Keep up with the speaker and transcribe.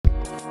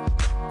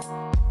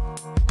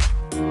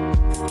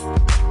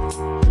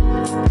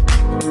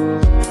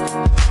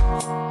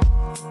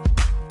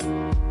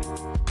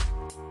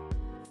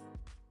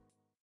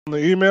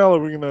email or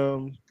we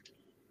gonna?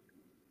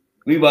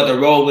 We about to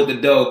roll with the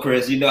dough,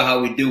 Chris. You know how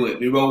we do it.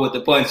 We roll with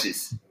the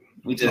punches.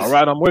 All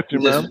right, I'm with you,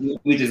 man.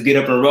 We just get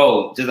up and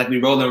roll, just like we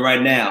rolling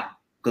right now,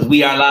 because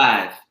we are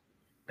live.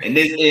 And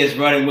this is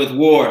Running with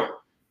War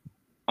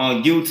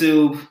on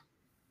YouTube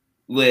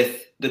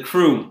with the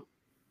crew.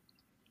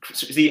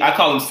 See, I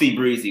call him C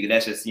Breezy.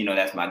 That's just,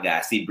 that's my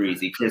guy, C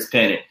Breezy, Chris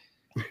Pennant.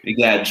 We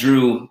got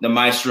Drew, the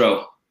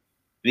maestro.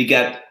 We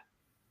got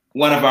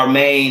one of our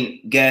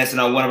main guests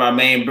and one of our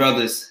main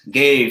brothers,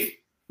 Gabe,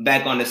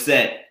 back on the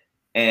set.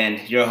 And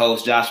your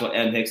host, Joshua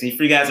M. Hicks. And if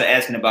you guys are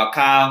asking about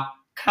Kyle,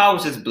 Kyle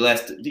was just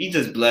blessed. He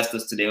just blessed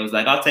us today. It was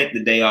like, I'll take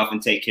the day off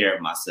and take care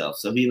of myself.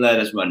 So he let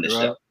us run the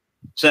show.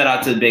 Shout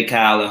out to Big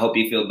Kyle and hope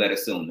you feel better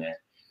soon, man.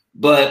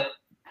 But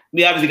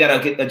we obviously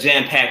got a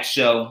jam-packed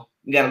show.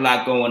 We got a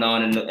lot going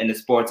on in the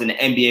sports and the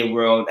NBA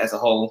world as a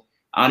whole.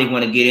 I don't even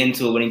want to get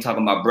into it when you're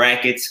talking about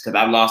brackets because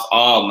I lost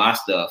all my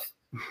stuff.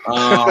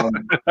 My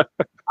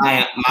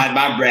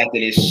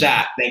bracket is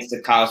shot thanks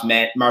to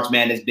March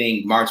Madness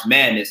being March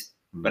Madness.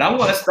 But I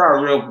want to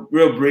start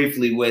real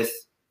briefly with,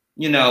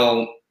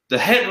 the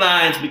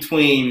headlines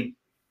between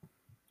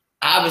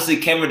obviously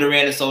Kevin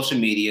Durant and social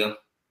media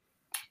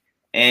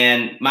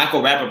and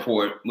Michael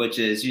Rappaport, which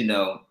is,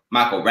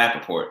 Michael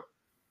Rappaport.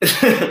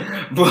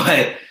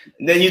 But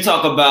then you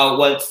talk about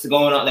what's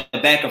going on, the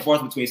back and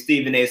forth between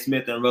Stephen A.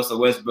 Smith and Russell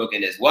Westbrook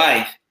and his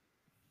wife.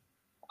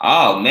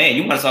 Oh, man,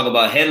 you want to talk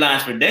about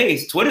headlines for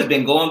days. Twitter's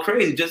been going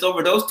crazy just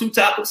over those two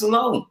topics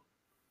alone.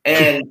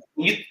 And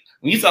when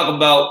we start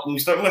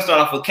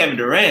off with Kevin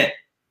Durant.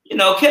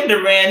 Kevin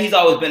Durant, he's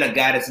always been a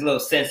guy that's a little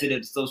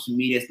sensitive to social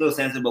media. It's a little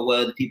sensitive about what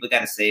other people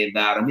got to say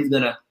about him. He's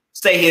going to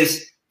say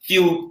his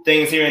few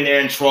things here and there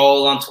and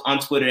troll on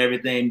Twitter and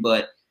everything.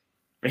 But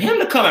for him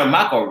to come at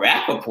Michael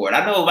Rappaport,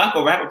 I know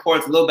Michael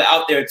Rappaport's a little bit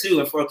out there too.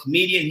 And for a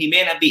comedian, he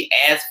may not be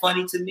as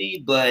funny to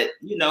me, but,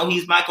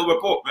 he's Michael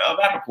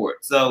Rappaport.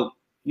 So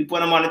you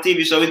put him on a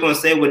TV show, he's going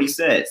to say what he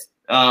says.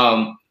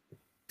 So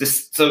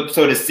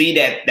to see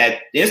that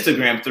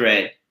Instagram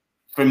thread,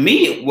 for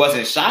me, it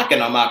wasn't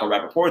shocking on Michael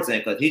Rappaport's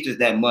end because he's just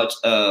that much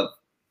of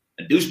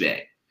a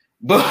douchebag.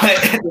 But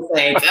at the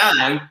same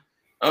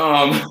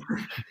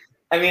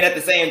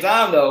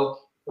time, though,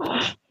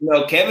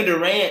 Kevin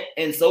Durant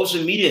and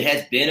social media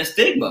has been a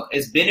stigma.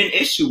 It's been an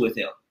issue with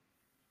him.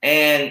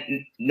 And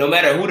no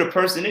matter who the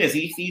person is,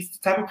 he's the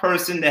type of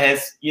person that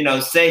has,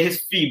 said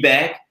his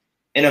feedback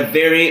in a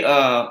very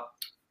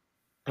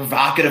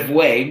provocative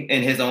way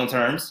in his own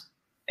terms.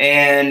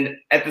 And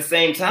at the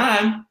same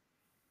time,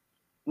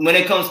 when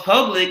it comes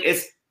public,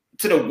 it's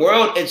to the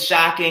world, it's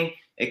shocking.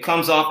 It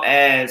comes off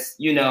as,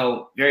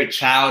 very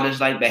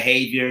childish-like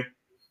behavior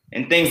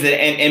and things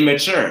that and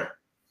immature,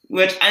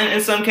 which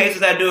in some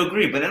cases I do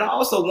agree. But then I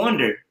also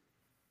wonder,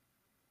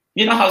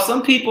 how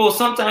some people,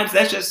 sometimes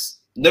that's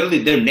just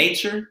literally their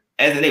nature,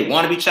 as in they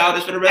want to be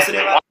childish for the rest of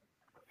their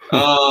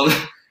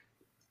life.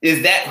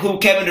 Is that who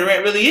Kevin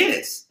Durant really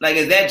is? Like,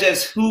 is that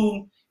just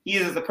who he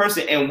is as a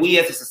person? And we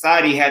as a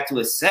society have to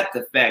accept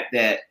the fact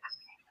that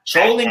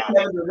trolling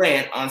Kevin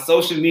Durant on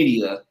social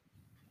media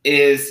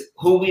is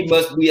who we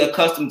must be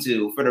accustomed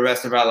to for the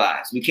rest of our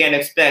lives. We can't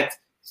expect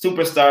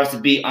superstars to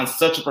be on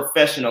such a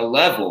professional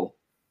level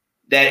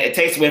that it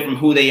takes away from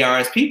who they are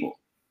as people.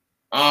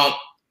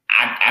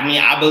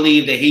 I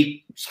believe that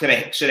he should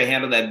have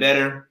handled that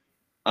better,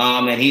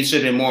 and he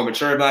should have been more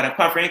mature about it.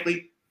 Quite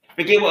frankly,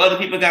 forget what other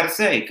people got to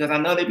say, because I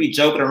know they be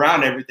joking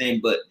around everything,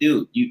 but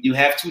dude, you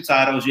have 2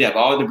 titles, you have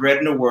all the bread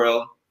in the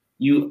world.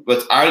 Your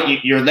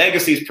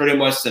legacy is pretty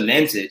much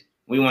cemented.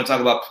 We want to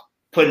talk about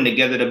putting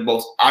together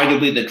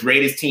arguably the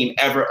greatest team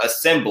ever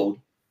assembled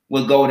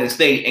with Golden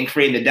State and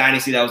creating the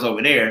dynasty that was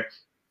over there.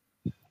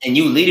 And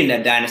you leading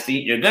that dynasty,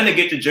 you're going to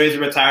get your jersey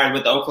retired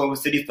with the Oklahoma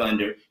City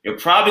Thunder. You're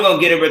probably going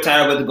to get it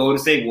retired with the Golden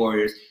State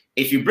Warriors.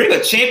 If you bring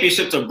a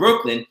championship to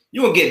Brooklyn,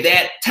 you're going to get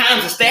that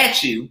times a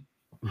statue.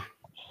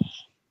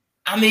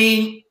 I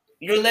mean,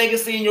 your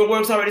legacy and your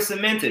work's already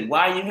cemented.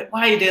 Why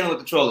are you dealing with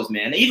the trollers,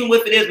 man? Even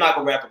if it is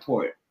Michael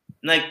Rappaport,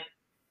 like,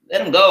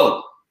 let him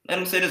go. Let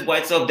him sit his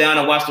white self down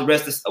and watch the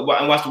rest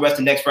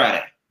of next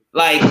Friday.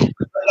 Like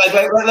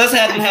let's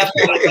have him have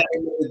fun with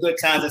the good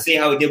times and see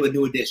how he did with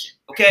New Edition.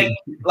 Okay,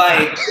 like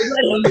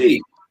let him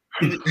be.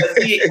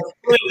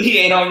 He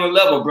ain't on your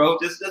level, bro.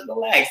 Just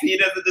relax. He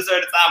doesn't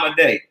deserve the time of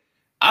day.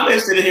 I'm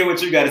interested to hear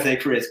what you got to say,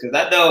 Chris, because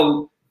I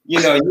know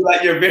you're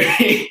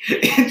very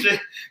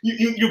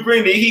you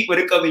bring the heat when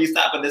it comes to these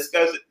type of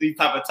discussions, these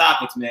type of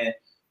topics, man.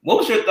 What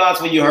was your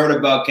thoughts when you heard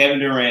about Kevin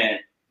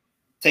Durant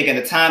taking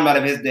the time out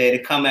of his day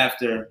to come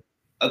after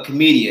a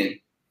comedian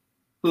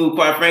who,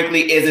 quite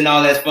frankly, isn't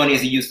all as funny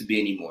as he used to be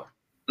anymore?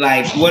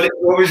 Like, what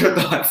were your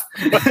thoughts?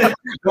 What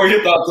were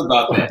your thoughts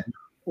about that?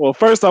 Well,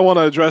 first I want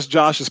to address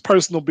Josh's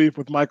personal beef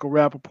with Michael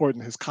Rappaport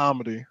and his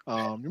comedy.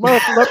 You might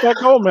have to let that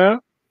go, man.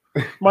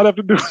 Might have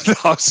to do what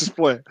Josh is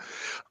playing.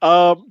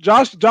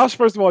 Josh,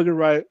 first of all, you're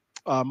right.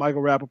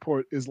 Michael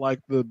Rappaport is like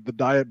the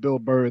diet Bill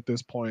Burr at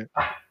this point,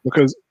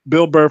 because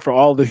Bill Burr, for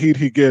all the heat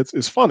he gets,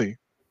 is funny.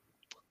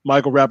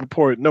 Michael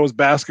Rappaport knows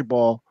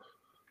basketball,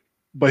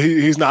 but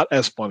he's not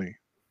as funny,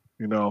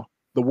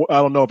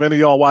 I don't know if any of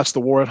y'all watch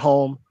The War at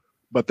Home,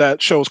 but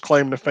that show's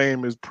claim to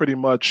fame is pretty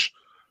much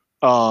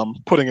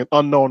putting an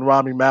unknown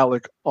Rami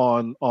Malek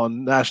on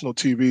national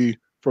TV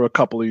for a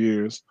couple of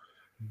years.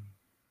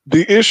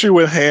 The issue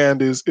at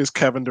hand is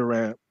Kevin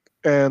Durant,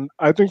 and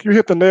I think you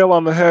hit the nail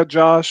on the head,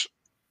 Josh.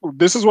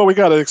 This is what we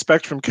got to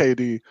expect from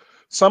KD.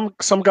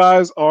 Some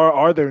guys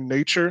are their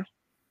nature.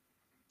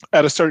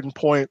 At a certain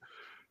point,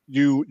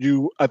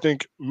 you I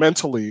think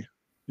mentally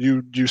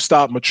you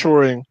stop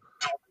maturing,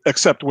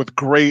 except with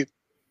great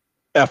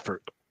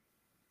effort.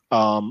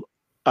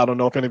 I don't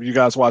know if any of you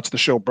guys watched the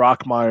show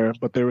Brockmire,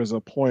 but there was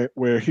a point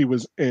where he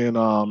was in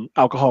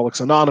Alcoholics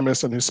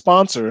Anonymous, and his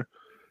sponsor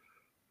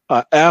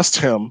asked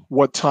him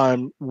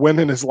when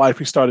in his life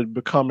he started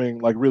becoming,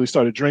 like, really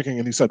started drinking,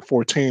 and he said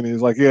 14. And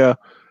he's like, yeah,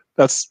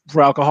 that's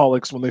for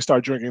alcoholics. When they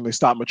start drinking, they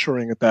stop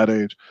maturing at that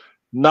age.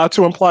 Not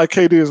to imply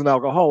KD is an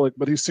alcoholic,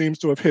 but he seems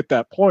to have hit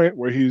that point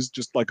where he's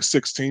just like a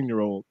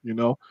 16-year-old, you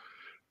know?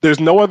 There's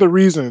no other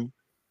reason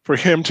for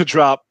him to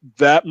drop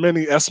that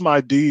many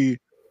S-my-D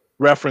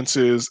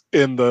references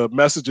in the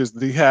messages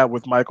that he had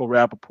with Michael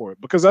Rappaport,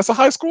 because that's a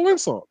high school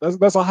insult.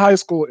 That's a high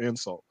school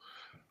insult.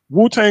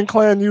 Wu-Tang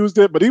Clan used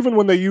it, but even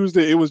when they used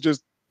it, it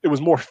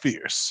was more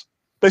fierce.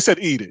 They said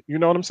eat it. You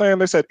know what I'm saying?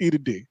 They said eat a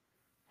D.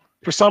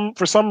 For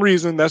some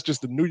reason, that's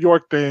just a New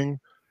York thing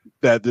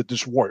that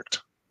just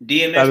worked.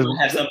 DMX will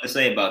have something to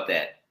say about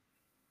that.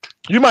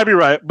 You might be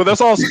right, but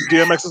that's also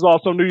DMX is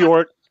also New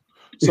York.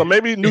 So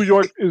maybe New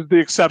York is the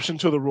exception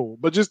to the rule.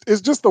 But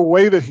it's just the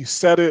way that he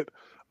said it,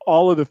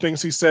 all of the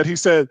things he said. He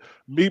said,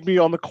 meet me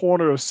on the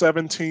corner of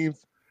 17th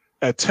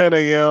at 10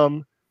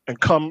 a.m. and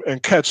come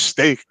and catch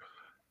steak.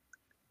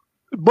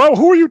 Bro,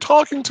 who are you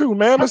talking to,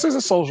 man? This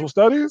isn't social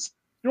studies.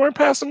 You ain't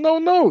passing no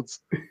notes.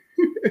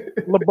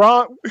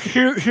 LeBron,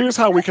 here's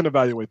how we can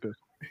evaluate this.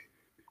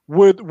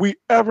 Would we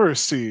ever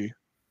see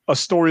a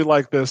story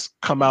like this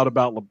come out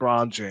about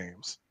LeBron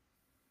James?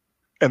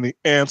 And the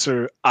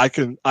answer I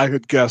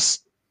could guess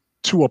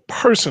to a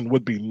person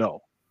would be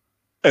no.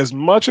 As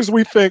much as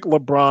we think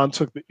LeBron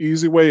took the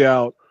easy way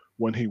out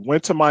when he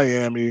went to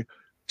Miami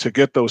to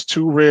get those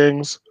 2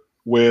 rings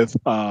with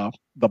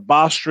the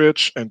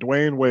Bostrich and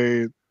Dwayne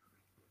Wade,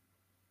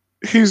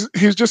 he's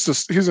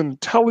an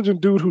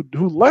intelligent dude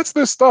who lets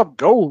this stuff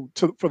go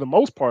for the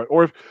most part.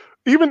 Or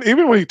even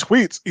when he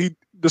tweets,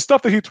 the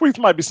stuff that he tweets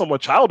might be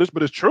somewhat childish,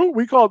 but it's true.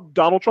 We called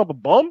Donald Trump a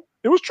bum.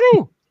 It was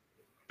true.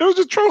 It was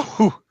just true.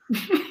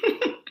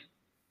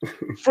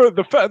 for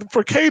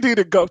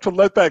KD to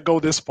let that go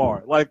this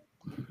far, like,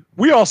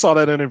 we all saw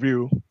that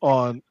interview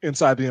on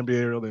Inside the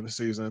NBA early in the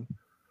season.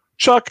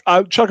 Chuck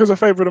is a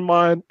favorite of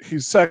mine.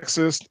 He's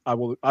sexist. I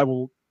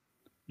will.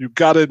 You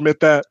got to admit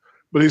that.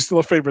 But he's still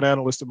a favorite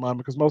analyst of mine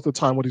because most of the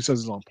time what he says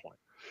is on point.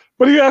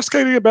 But he asked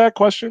KD a bad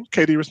question.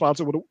 KD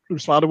responded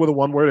with a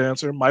one-word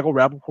answer. Michael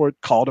Rappaport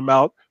called him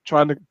out,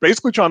 trying to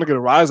get a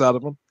rise out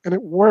of him, and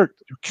it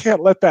worked. You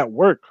can't let that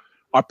work.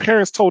 Our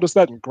parents told us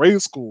that in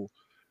grade school.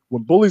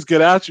 When bullies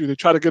get at you, they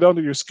try to get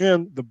under your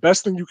skin, the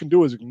best thing you can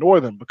do is ignore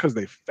them because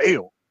they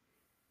fail.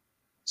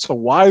 So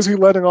why is he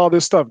letting all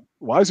this stuff?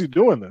 Why is he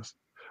doing this?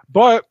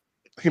 But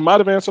he might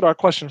have answered our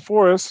question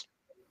for us.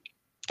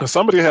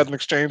 Somebody had an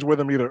exchange with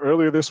him either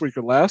earlier this week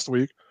or last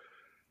week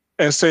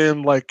and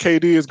saying, like,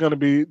 KD is going to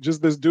be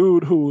just this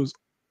dude who's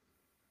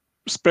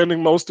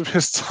spending most of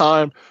his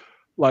time,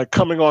 like,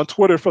 coming on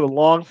Twitter for the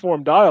long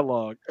form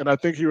dialogue. And I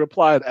think he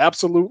replied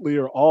absolutely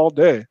or all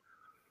day.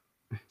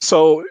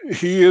 So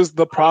he is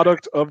the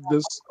product of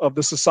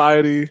the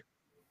society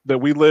that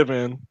we live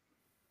in,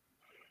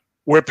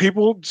 where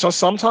people just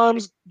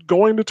sometimes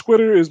going to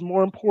Twitter is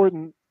more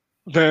important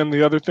than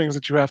the other things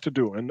that you have to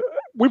do. And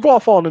we've all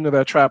fallen into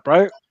that trap,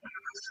 right?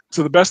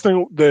 So the best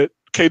thing that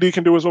KD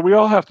can do is what we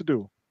all have to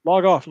do.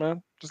 Log off,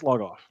 man. Just log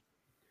off.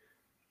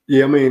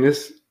 Yeah, I mean,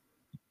 it's,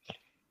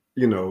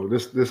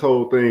 this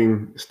whole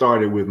thing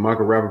started with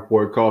Michael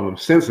Rappaport calling him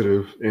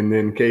sensitive, and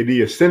then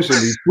KD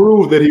essentially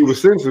proved that he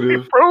was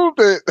sensitive. He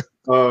proved it.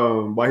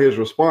 By his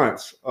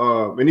response.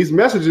 And these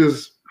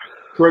messages,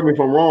 correct me if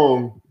I'm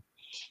wrong,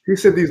 he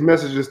sent these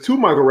messages to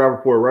Michael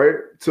Rappaport, right?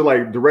 To,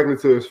 like, directly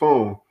to his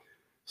phone.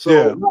 So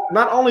yeah.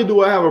 Not only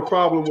do I have a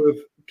problem with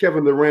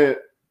Kevin Durant,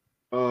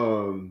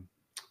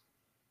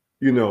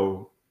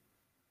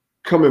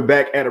 coming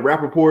back at a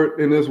Rappaport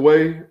in this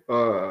way,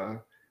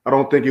 I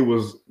don't think it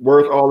was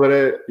worth all of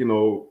that.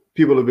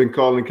 People have been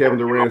calling Kevin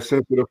Durant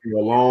sensitive for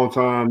a long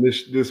time.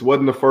 This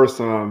wasn't the first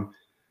time,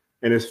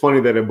 and it's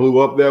funny that it blew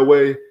up that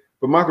way.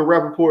 But Michael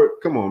Rappaport,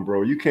 come on,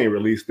 bro. You can't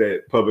release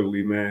that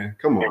publicly, man.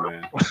 Come on,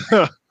 man.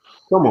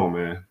 Come on,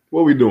 man.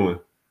 What we doing?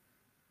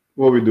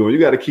 What we doing? You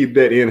got to keep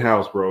that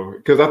in-house, bro.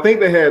 Because I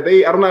think I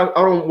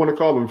don't want to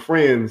call them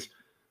friends,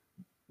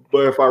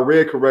 but if I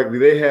read correctly,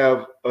 they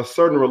have a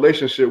certain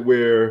relationship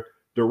where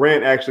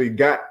Durant actually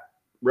got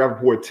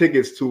Rappaport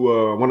tickets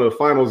to one of the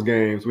finals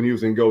games when he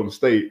was in Golden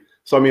State.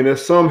 So, I mean,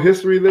 there's some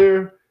history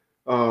there.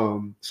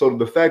 So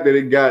the fact that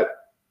it got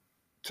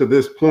to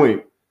this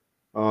point,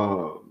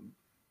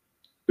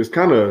 it's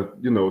kind of,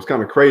 it's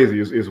kind of crazy.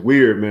 It's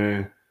weird,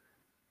 man.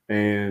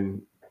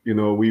 And You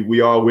know,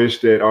 we all wish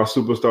that our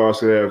superstars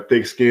could have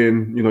thick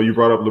skin. You know, you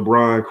brought up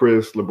LeBron,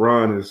 Chris.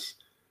 LeBron is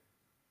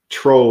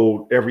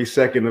trolled every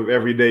second of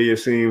every day, it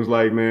seems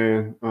like,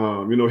 man.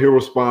 You know, he'll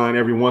respond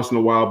every once in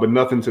a while, but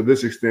nothing to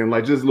this extent.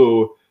 Like just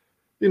little,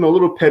 you know,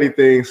 little petty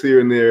things here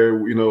and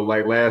there, you know,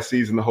 like last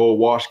season, the whole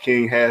Wash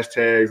King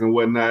hashtags and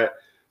whatnot.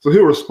 So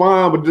he'll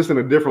respond, but just in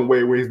a different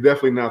way where he's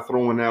definitely not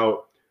throwing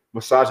out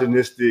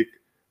misogynistic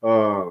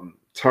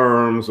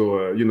terms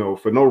or, you know,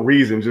 for no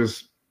reason,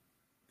 just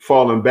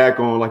falling back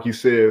on, like you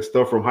said,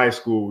 stuff from high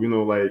school, you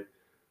know, like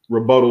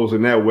rebuttals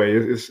in that way.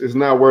 It's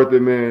not worth it,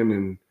 man.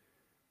 And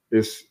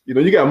it's, you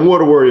know, you got more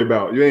to worry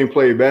about. You ain't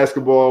played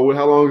basketball.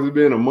 How long has it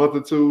been? A month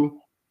or two?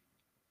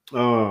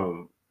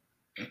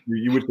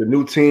 You with the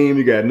new team,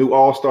 you got new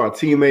all-star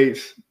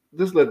teammates.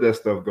 Just let that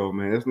stuff go,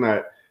 man. It's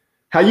not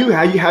how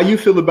you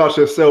feel about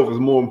yourself is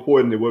more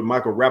important than what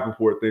Michael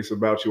Rappaport thinks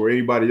about you or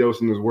anybody else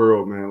in this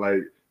world, man. Like,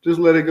 just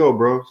let it go,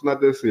 bro. It's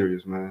not that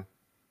serious, man.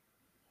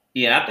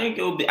 Yeah, I think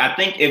it will be. I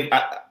think if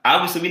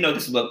obviously we know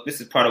this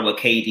is part of what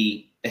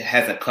KD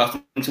has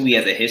accustomed to. He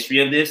has a history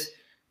of this,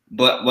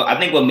 but I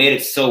think what made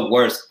it so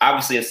worse,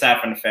 obviously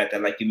aside from the fact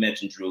that, like you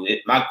mentioned, Drew,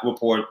 Michael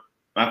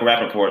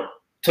Rappaport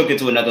took it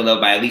to another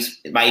level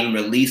by even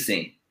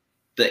releasing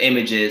the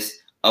images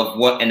of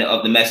what and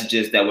of the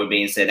messages that were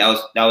being said. That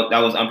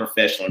was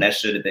unprofessional. That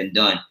should have been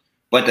done.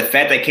 But the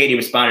fact that KD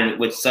responded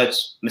with such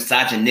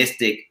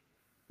misogynistic,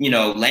 you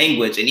know,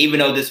 language, and even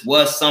though this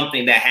was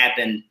something that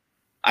happened,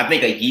 I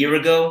think a year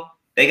ago,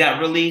 they got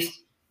released.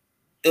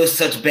 It was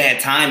such bad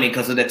timing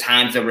because of the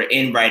times that we're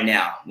in right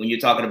now. When you're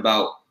talking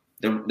about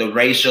the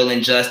racial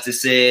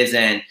injustices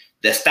and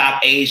the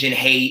Stop Asian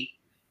Hate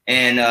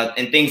and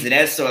things of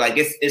that sort, like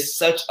it's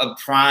such a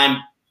prime,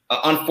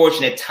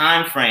 unfortunate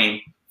time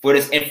frame for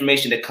this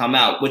information to come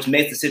out, which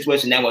makes the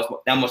situation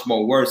that much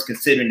more worse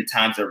considering the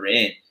times that we're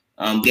in.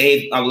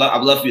 Gabe, I'd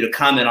love for you to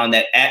comment on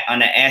that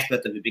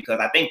aspect of it, because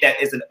I think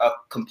that is a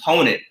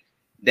component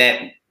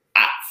that,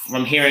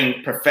 from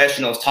hearing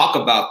professionals talk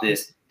about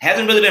this,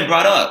 hasn't really been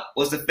brought up,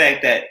 was the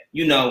fact that,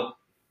 you know,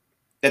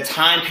 the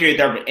time period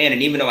that we're in,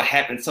 and even though it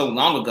happened so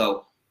long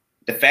ago,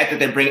 the fact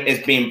that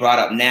it's being brought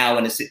up now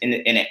in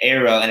an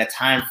era and a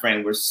time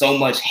frame where so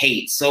much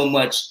hate, so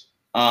much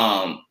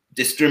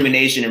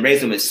discrimination and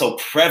racism is so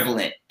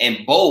prevalent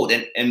and bold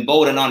and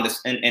on this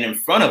and in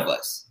front of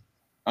us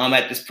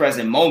at this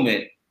present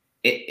moment,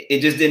 it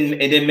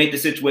didn't make the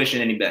situation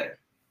any better.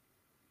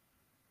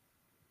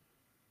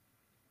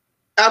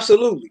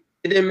 Absolutely.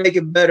 It didn't make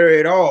it better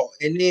at all.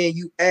 And then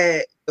you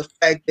add the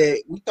fact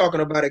that we're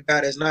talking about a guy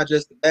that's not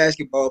just a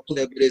basketball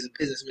player, but is a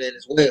businessman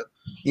as well.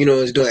 You know,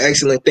 is doing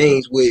excellent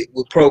things with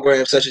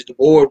programs such as the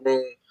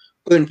Boardroom,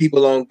 putting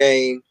people on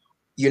game,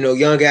 you know,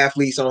 young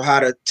athletes on how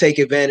to take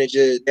advantage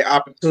of their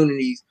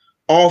opportunities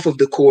off of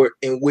the court,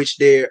 in which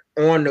their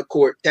on the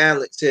court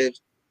talents have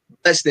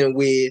blessed them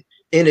with,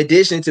 in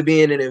addition to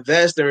being an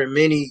investor in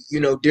many, you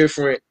know,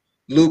 different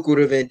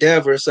lucrative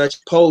endeavors such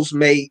as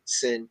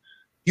Postmates and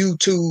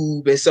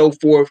YouTube and so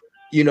forth,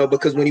 you know,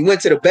 because when he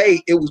went to the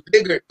Bay, it was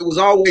bigger. It was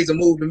always a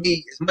move to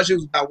me. As much as it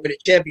was about winning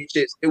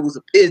championships, it was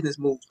a business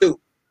move too.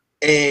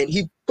 And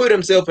he put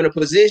himself in a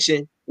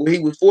position where he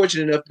was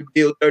fortunate enough to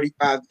build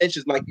 35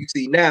 benches like you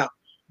see now.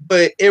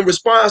 But in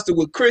response to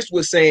what Chris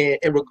was saying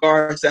in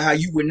regards to how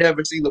you would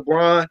never see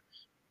LeBron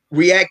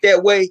react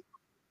that way,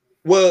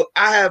 well,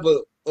 I have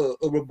a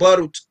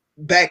rebuttal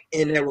back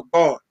in that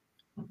regard.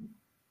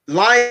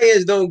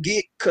 Lions don't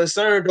get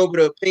concerned over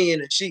the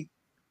opinion of sheep.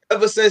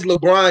 Ever since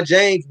LeBron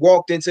James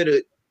walked into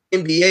the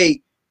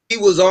NBA, he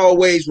was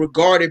always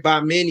regarded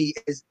by many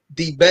as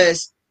the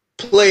best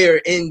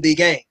player in the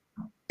game.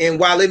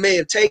 And while it may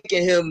have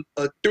taken him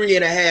a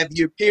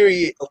 3.5-year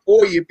period, a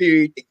 4-year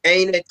period to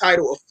gain that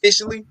title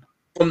officially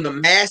from the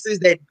masses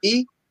that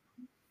he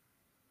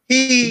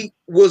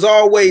was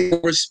always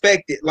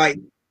respected. Like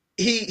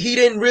he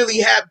didn't really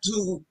have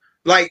to,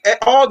 like,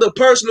 all the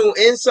personal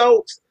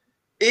insults.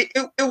 It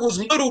was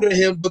little to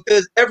him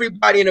because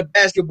everybody in the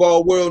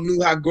basketball world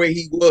knew how great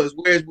he was.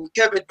 Whereas with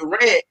Kevin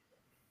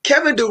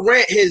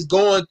Durant has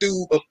gone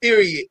through a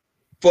period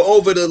for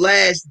over the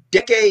last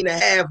decade and a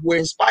half where,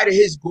 in spite of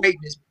his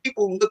greatness,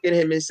 people look at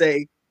him and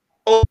say,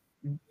 oh,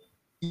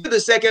 you're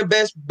the second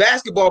best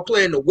basketball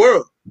player in the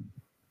world.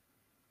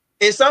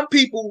 And some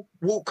people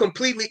will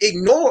completely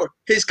ignore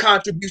his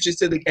contributions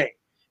to the game.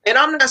 And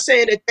I'm not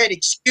saying that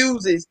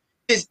excuses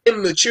his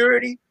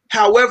immaturity.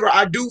 However,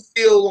 I do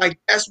feel like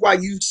that's why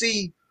you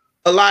see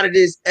a lot of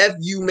this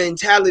FU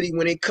mentality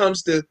when it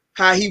comes to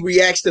how he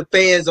reacts to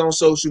fans on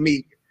social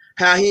media,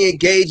 how he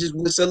engages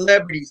with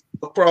celebrities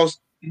across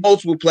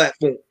multiple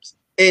platforms.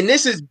 And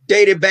this is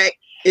dated back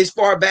as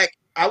far back,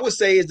 I would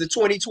say, as the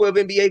 2012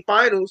 NBA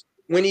Finals,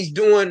 when he's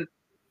doing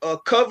a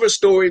cover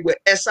story with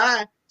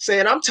SI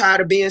saying, I'm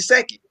tired of being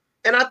second.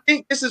 And I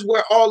think this is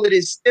where all of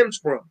this stems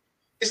from.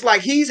 It's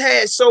like he's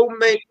had so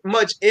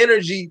much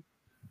energy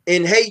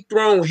and hate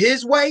thrown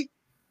his way,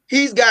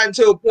 he's gotten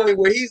to a point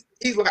where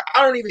he's like,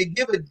 I don't even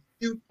give a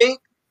you think.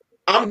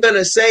 I'm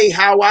gonna say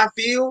how I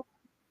feel,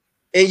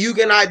 and you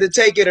can either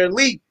take it or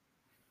leave.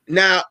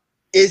 Now,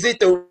 is it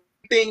the right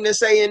thing to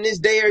say in this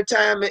day or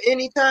time at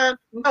any time?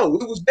 No,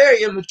 it was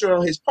very immature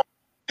on his part.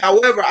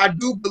 However, I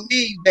do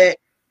believe that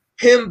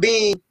him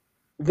being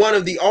one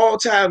of the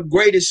all-time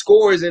greatest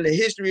scorers in the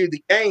history of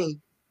the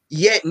game,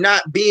 yet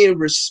not being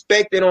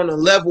respected on the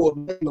level of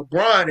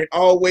LeBron and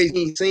always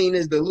being seen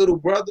as the little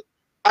brother,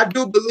 I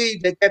do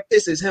believe that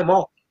pisses him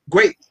off.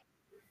 Great.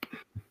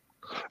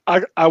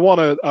 I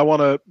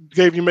wanna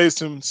Gabe, you made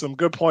some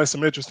good points,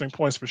 some interesting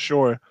points for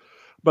sure.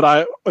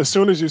 But as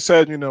soon as you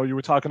said, you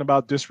were talking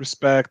about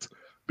disrespect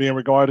being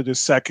regarded as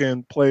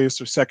second place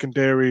or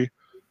secondary,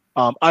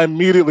 I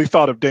immediately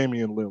thought of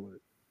Damian Lillard.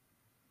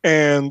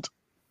 And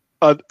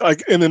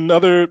in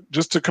another,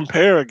 just to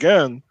compare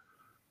again,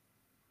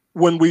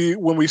 when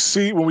we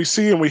see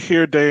and we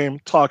hear Dame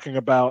talking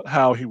about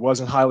how he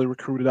wasn't highly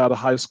recruited out of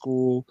high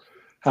school,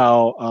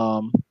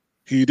 how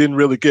he didn't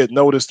really get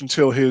noticed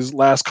until his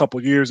last couple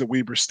of years at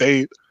Weber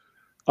State.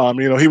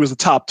 He was a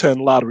top 10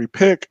 lottery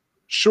pick,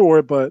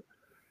 sure, but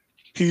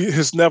he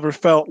has never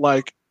felt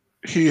like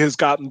he has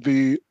gotten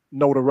the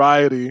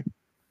notoriety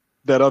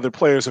that other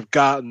players have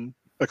gotten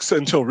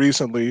until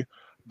recently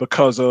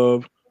because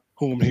of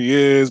whom he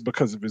is,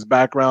 because of his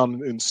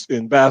background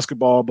in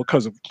basketball,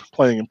 because of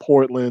playing in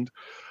Portland.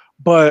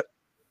 But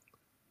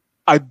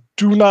I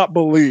do not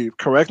believe,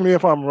 correct me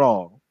if I'm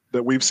wrong,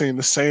 that we've seen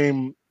the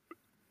same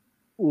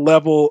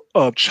level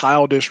of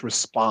childish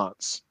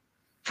response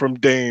from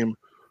Dame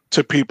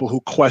to people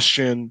who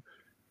question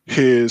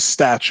his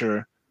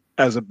stature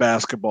as a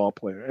basketball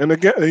player. And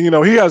again,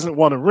 he hasn't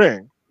won a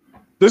ring.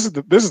 This is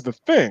the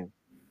thing.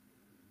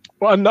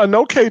 Well, I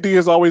know KD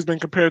has always been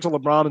compared to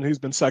LeBron, and he's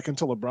been second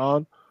to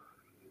LeBron.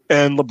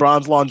 And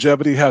LeBron's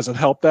longevity hasn't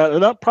helped that.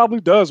 And that probably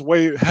does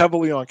weigh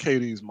heavily on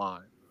KD's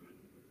mind.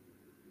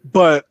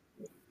 But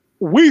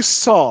we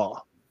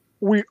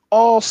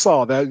all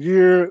saw that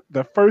year,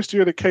 the first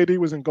year that KD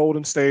was in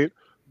Golden State,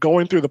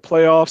 going through the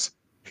playoffs,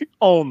 he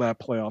owned that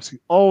playoffs. He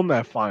owned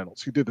that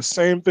finals. He did the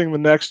same thing the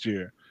next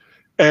year.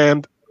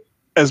 And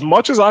as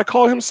much as I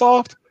call him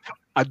soft,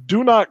 I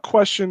do not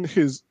question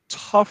his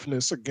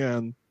toughness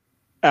again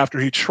after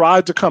he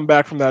tried to come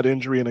back from that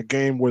injury in a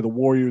game where the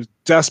Warriors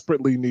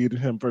desperately needed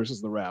him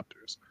versus the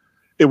Raptors.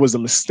 It was a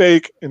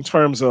mistake in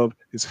terms of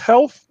his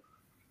health,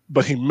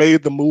 but he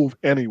made the move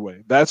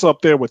anyway. That's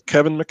up there with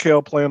Kevin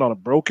McHale playing on a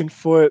broken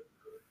foot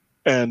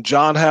and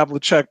John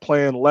Havlicek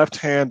playing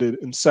left-handed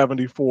in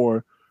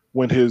 '74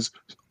 when his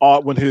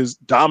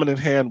dominant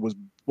hand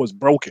was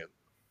broken.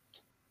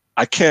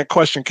 I can't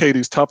question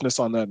KD's toughness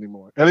on that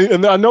anymore.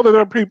 And I know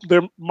that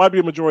there might be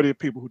a majority of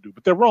people who do,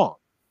 but they're wrong.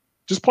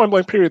 Just point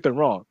blank period, they're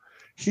wrong.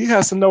 He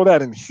has to know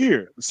that in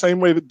here, the same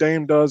way that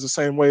Dame does, the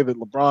same way that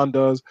LeBron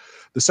does,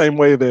 the same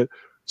way that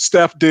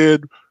Steph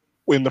did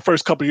in the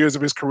first couple of years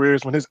of his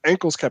careers when his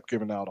ankles kept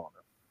giving out on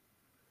him.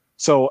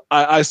 So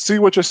I see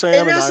what you're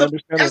saying, and I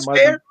understand it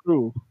might be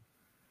true.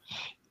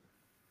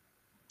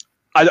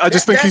 I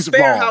just think he's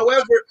fair. Wrong.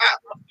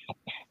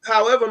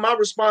 However, my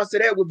response to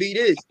that would be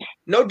this.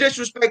 No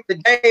disrespect to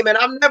Dame, and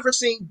I've never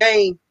seen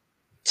Dame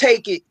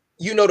take it,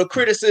 the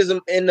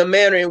criticism in the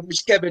manner in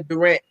which Kevin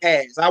Durant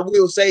has. I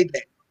will say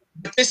that.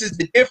 But this is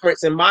the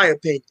difference, in my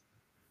opinion.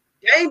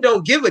 Dame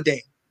don't give a damn.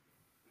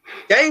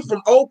 Dame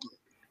from Oakland.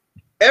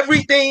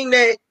 Everything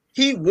that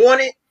he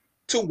wanted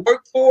to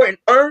work for and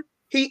earn,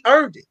 he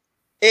earned it.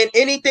 And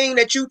anything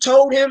that you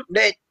told him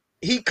that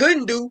he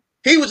couldn't do,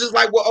 he was just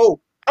like,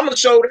 well, I'm going to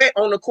show that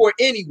on the court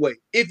anyway.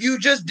 If you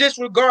just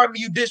disregard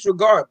me, you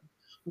disregard me.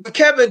 With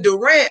Kevin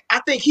Durant,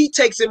 I think he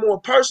takes it more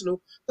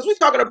personal because we're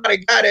talking about a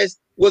guy that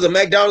was a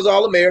McDonald's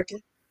All-American,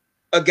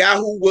 a guy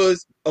who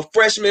was a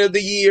freshman of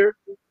the year,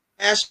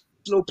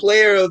 national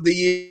player of the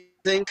year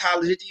in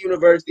college at the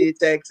University of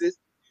Texas,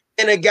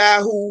 and a guy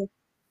who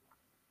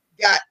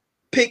got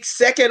picked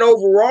second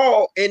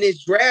overall in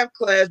his draft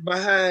class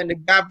behind a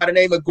guy by the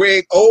name of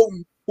Greg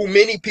Oden, who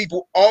many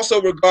people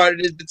also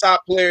regarded as the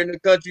top player in the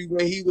country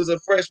when he was a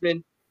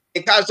freshman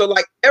in college. So,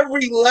 like,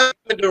 every level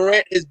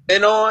Durant has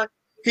been on,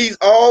 he's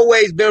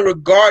always been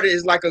regarded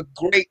as like a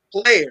great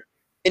player,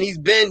 and he's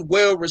been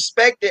well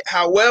respected.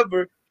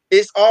 However,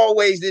 it's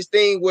always this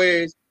thing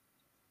where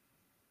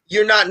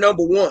you're not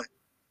number one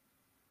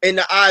in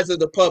the eyes of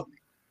the public.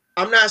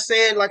 I'm not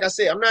saying, like I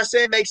said, I'm not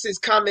saying makes his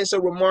comments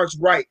or remarks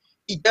right.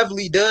 He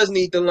definitely does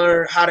need to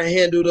learn how to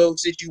handle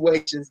those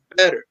situations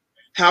better.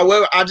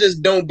 However, I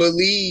just don't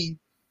believe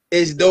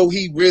as though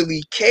he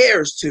really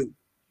cares to.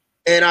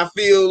 And I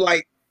feel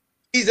like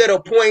he's at a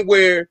point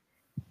where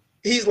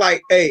he's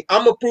like, hey,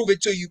 I'm going to prove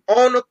it to you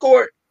on the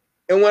court.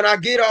 And when I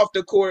get off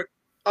the court,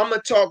 I'm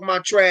going to talk my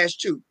trash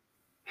too.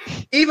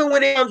 Even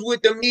when it comes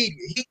with the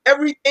media,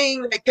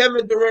 everything that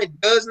Kevin Durant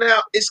does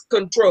now is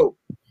controlled.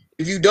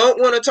 If you don't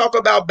want to talk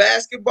about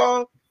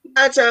basketball,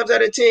 9 times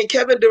out of 10,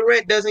 Kevin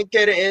Durant doesn't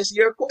care to answer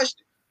your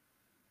question.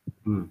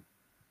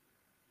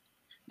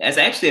 That's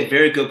actually a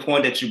very good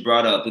point that you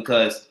brought up,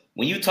 because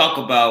when you talk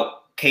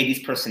about KD's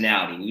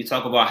personality, when you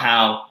talk about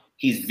how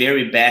he's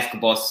very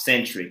basketball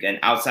centric and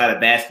outside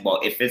of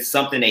basketball, if it's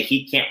something that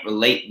he can't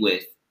relate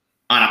with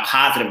on a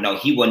positive note,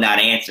 he will not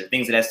answer,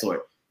 things of that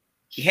sort.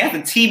 He has a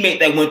teammate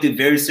that went through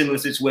very similar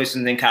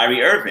situations than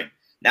Kyrie Irving.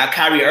 Now,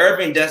 Kyrie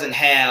Irving doesn't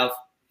have,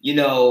 you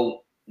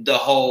know, the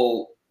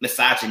whole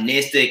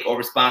misogynistic or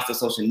response to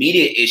social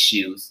media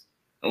issues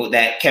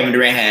that Kevin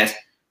Durant has.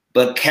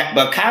 But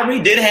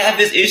Kyrie did have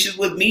his issues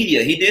with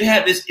media. He did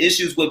have his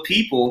issues with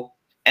people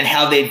and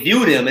how they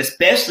viewed him,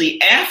 especially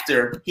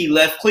after he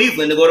left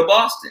Cleveland to go to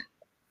Boston.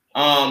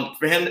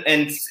 For him,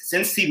 and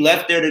since he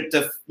left there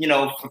to you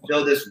know,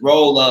 fulfill this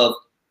role of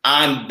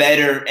I'm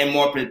better and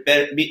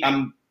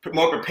I'm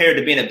more prepared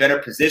to be in a better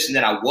position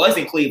than I was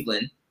in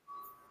Cleveland.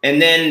 And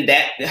then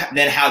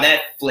how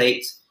that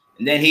flaked.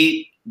 And then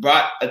he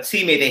brought a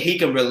teammate that he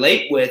can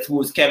relate with, who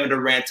was Kevin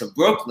Durant, to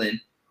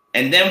Brooklyn.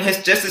 And then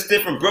it's just as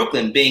different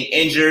Brooklyn, being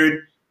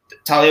injured.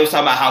 Talia was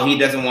talking about how he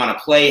doesn't want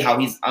to play, how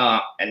he's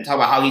and talk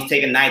about how he's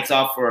taking nights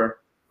off for,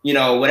 you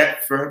know, whatever,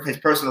 for his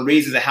personal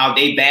reasons, and how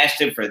they bashed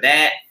him for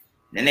that.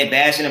 And they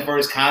bashed him for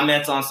his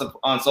comments on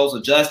social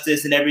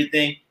justice and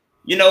everything.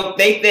 You know,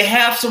 they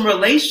have some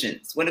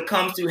relations when it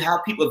comes to how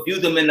people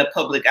view them in the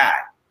public eye.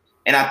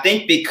 And I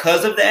think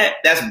because of that,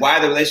 that's why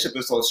the relationship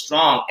is so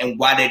strong and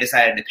why they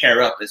decided to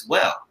pair up as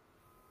well.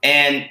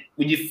 And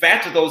when you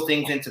factor those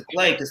things into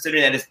play,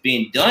 considering that it's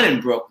being done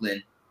in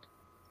Brooklyn,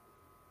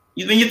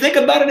 when you think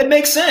about it, it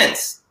makes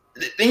sense.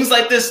 Things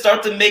like this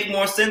start to make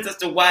more sense as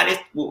to why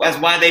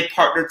they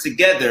partnered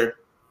together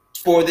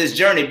for this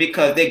journey,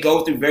 because they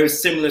go through very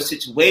similar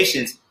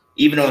situations,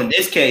 even though in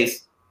this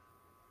case,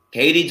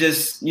 KD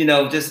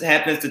just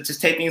happens to just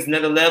take things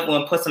another level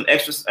and put some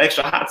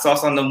extra hot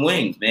sauce on them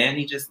wings, man.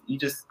 He just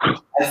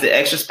has the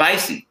extra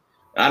spicy.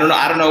 I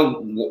don't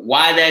know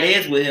why that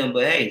is with him,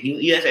 but hey,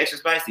 he has extra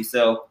spicy.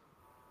 So,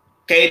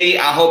 KD,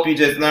 I hope you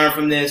just learn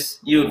from this.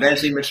 You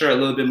eventually mature a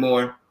little bit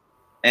more.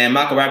 And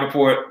Michael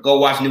Rappaport, go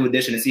watch New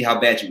Edition and see how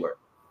bad you were.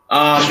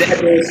 That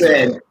being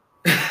said,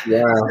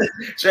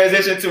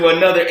 transition to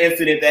another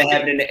incident that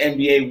happened in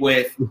the NBA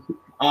with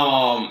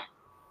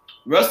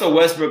Russell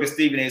Westbrook and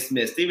Stephen A.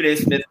 Smith. Stephen A.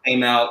 Smith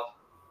came out,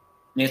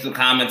 made some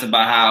comments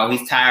about how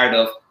he's tired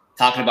of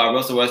talking about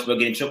Russell Westbrook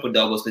getting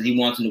triple-doubles because he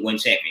wants him to win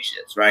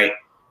championships, right?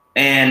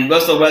 And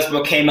Russell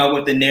Westbrook came out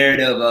with the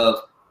narrative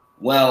of,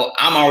 well,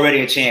 I'm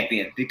already a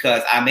champion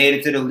because I made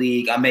it to the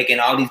league. I'm making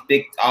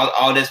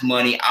all this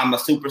money. I'm a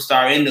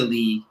superstar in the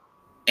league,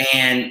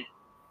 and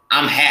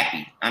I'm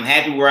happy. I'm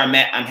happy where I'm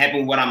at. I'm happy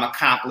with what I'm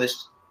accomplished,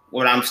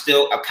 what I'm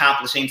still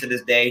accomplishing to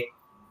this day,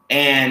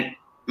 and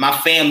my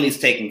family's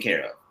taken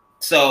care of.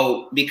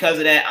 So because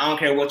of that, I don't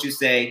care what you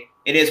say.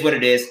 It is what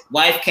it is.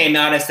 Wife came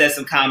out and said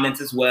some comments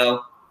as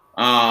well.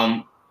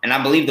 And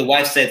I believe the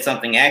wife said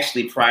something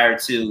actually prior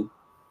to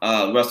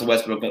Russell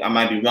Westbrook. I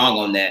might be wrong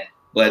on that.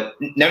 But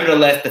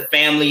nevertheless, the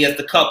family as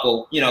the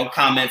couple, you know,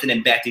 commented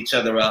and backed each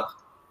other up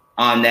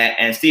on that.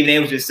 And Stephen A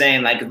was just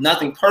saying, like, it's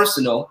nothing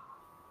personal.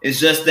 It's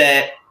just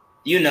that,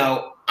 you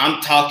know,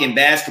 I'm talking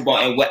basketball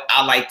and what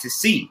I like to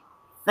see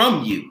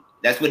from you.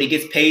 That's what he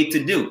gets paid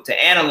to do,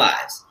 to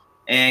analyze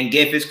and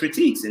give his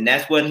critiques. And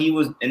that's what he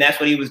was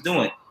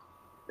doing.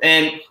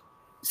 And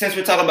since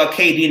we're talking about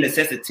KD and the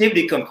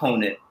sensitivity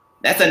component,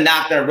 that's a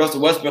knock that Russell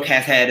Westbrook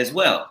has had as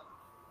well.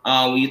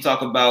 When you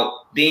talk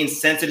about being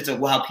sensitive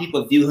to how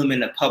people view him in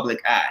the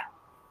public eye.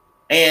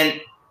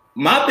 And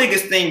my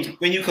biggest thing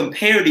when you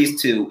compare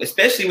these two,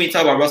 especially when you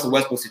talk about Russell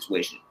Westbrook's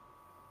situation,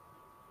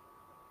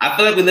 I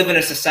feel like we live in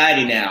a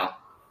society now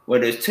where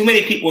there's too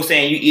many people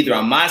saying you either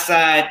on my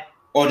side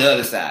or the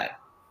other side.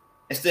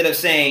 Instead of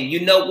saying,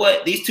 you know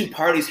what, these two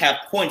parties have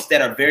points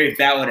that are very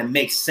valid and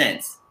make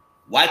sense.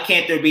 Why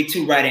can't there be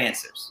two right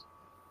answers,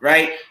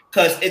 right?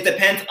 Because it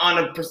depends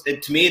on,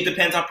 to me, it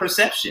depends on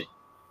perception.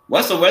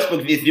 Russell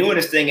Westbrook is viewing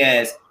this thing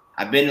as,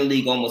 I've been in the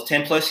league almost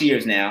 10 plus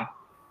years now.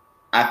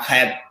 I've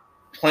had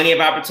plenty of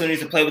opportunities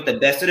to play with the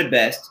best of the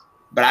best,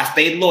 but I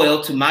stayed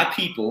loyal to my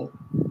people,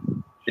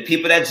 the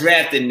people that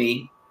drafted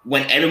me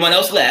when everyone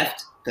else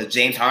left, because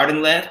James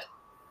Harden left,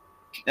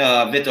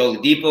 Victor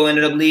Oladipo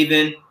ended up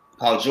leaving,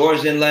 Paul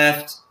George then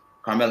left,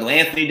 Carmelo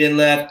Anthony then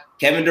left,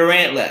 Kevin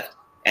Durant left.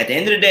 At the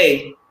end of the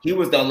day, he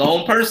was the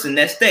lone person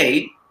that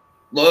stayed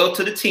loyal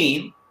to the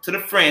team, to the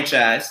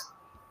franchise,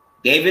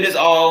 gave it his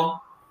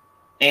all,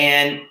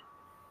 and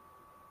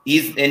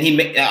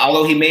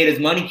although he made his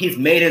money, he's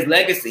made his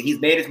legacy. He's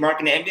made his mark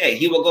in the NBA.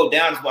 He will go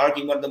down as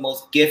arguably one of the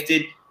most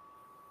gifted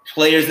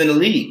players in the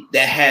league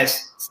that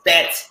has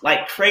stats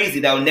like crazy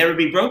that will never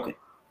be broken.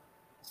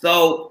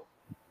 So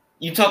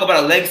you talk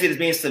about a legacy that's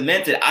being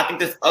cemented. I think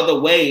there's other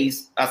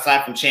ways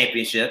aside from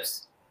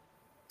championships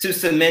to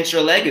cement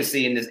your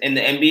legacy in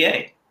the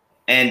NBA,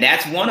 and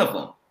that's one of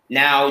them.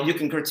 Now you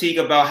can critique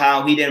about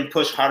how he didn't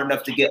push hard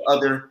enough to get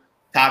other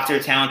top-tier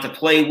talent to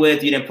play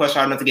with. You didn't push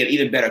hard enough to get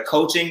even better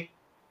coaching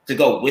to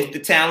go with the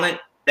talent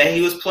that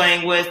he was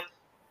playing with.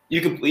 You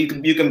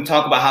can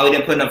talk about how he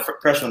didn't put enough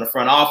pressure on the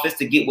front office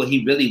to get what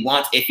he really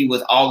wants if he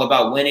was all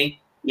about winning.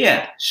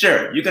 Yeah,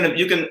 sure. You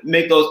can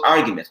make those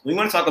arguments. We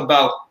want to talk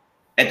about,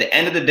 at the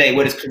end of the day,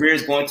 what his career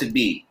is going to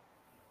be.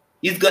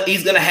 He's going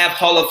to have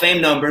Hall of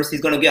Fame numbers.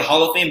 He's going to get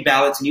Hall of Fame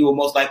ballots, and he will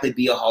most likely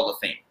be a Hall of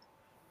Fame.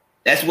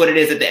 That's what it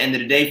is at the end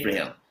of the day for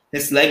him.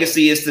 His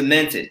legacy is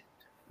cemented.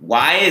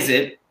 Why is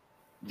it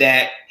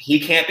that he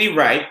can't be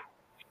right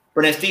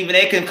But then Stephen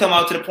A can come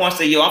out to the point and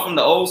say, yo, I'm from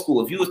the old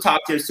school. If you was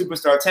top tier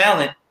superstar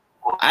talent,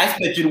 I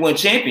expect you to win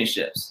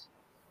championships.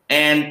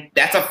 And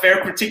that's a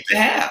fair critique to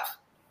have.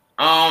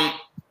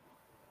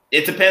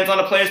 It depends on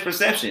the player's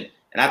perception.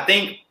 And I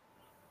think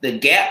the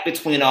gap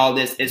between all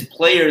this is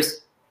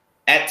players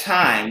at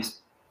times,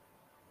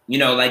 you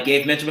know, like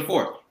Gabe mentioned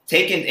before,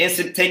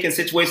 taking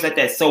situations like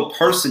that so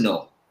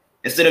personal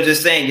instead of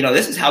just saying, you know,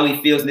 this is how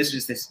he feels and this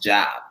is his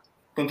job,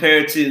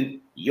 compared to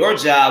your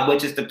job,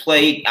 which is to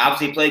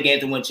obviously play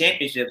games and win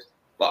championships.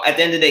 But at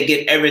the end of the day,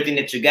 get everything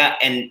that you got.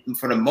 And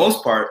for the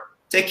most part,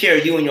 take care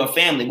of you and your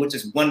family, which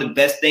is one of the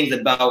best things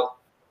about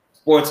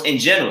sports in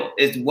general,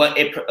 is what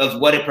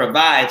it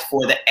provides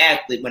for the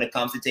athlete when it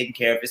comes to taking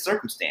care of his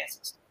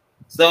circumstances.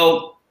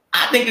 So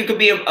I think it could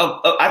be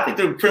I think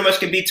there pretty much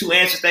can be two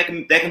answers that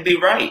can be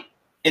right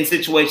in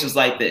situations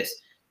like this.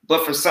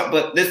 But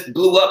this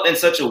blew up in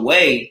such a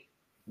way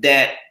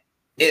that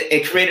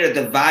it created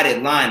a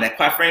divided line that,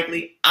 quite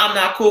frankly, I'm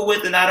not cool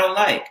with and I don't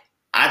like.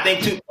 I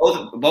think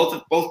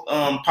both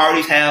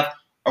parties have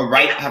a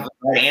right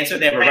answer.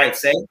 They have a right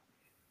say.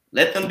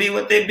 Let them be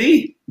what they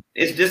be.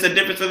 It's just a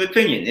difference of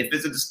opinion. If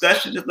it's a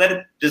discussion,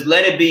 just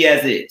let it be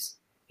as is.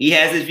 He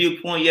has his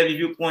viewpoint. You have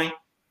your viewpoint.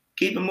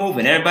 Keep it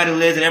moving. Everybody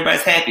lives and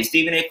everybody's happy.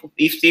 Stephen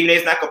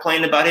A's not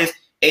complaining about his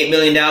 $8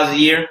 million a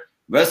year.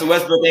 Russell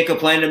Westbrook ain't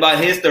complaining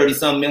about his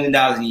 $30-some million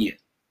a year.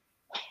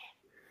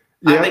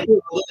 Yeah, I think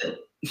it's good.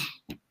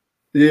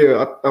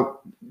 Yeah,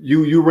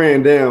 you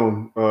ran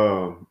down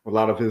a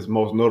lot of his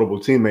most notable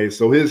teammates.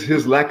 So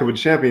his lack of a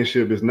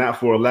championship is not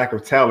for a lack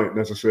of talent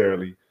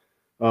necessarily.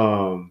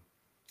 And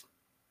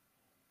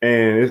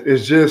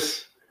it's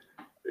just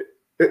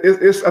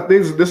I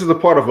think this is a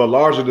part of a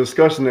larger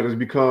discussion that has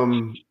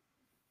become,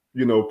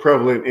 you know,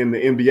 prevalent in the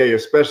NBA,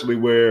 especially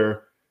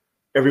where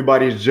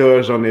everybody's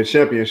judged on their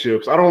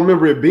championships. I don't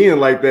remember it being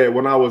like that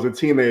when I was a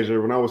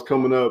teenager, when I was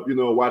coming up, you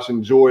know,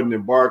 watching Jordan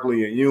and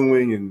Barkley and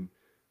Ewing and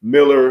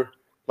Miller.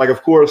 Like,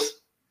 of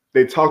course,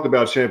 they talked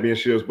about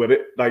championships, but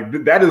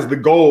that is the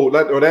goal,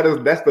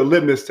 that's the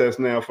litmus test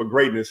now for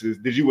greatness is,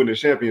 did you win the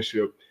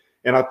championship?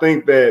 And I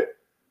think that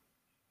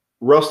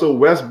Russell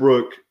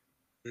Westbrook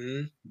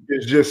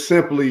is just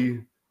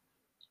simply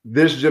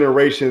this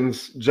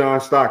generation's John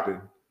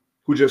Stockton,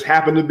 who just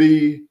happened to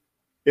be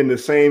in the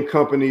same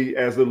company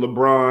as the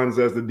LeBrons,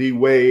 as the D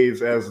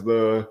Wades, as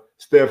the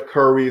Steph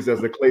Currys, as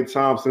the Klay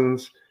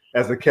Thompsons,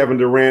 as the Kevin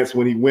Durant's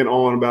when he went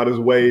on about his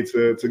way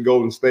to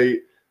Golden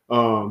State.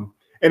 And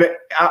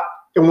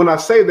when I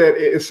say that,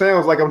 it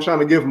sounds like I'm trying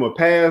to give him a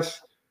pass.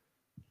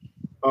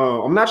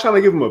 I'm not trying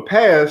to give him a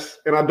pass,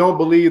 and I don't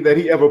believe that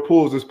he ever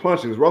pulls his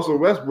punches. Russell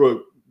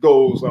Westbrook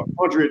goes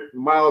 100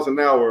 miles an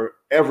hour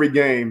every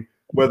game,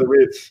 whether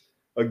it's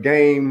a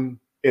game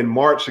in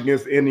March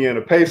against the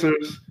Indiana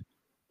Pacers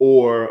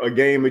or a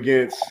game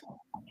against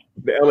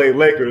the LA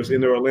Lakers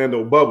in the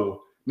Orlando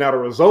bubble. Now, the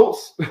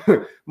results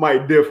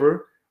might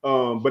differ,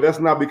 but that's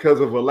not because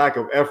of a lack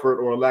of effort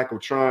or a lack of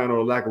trying or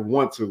a lack of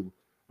want to.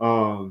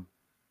 I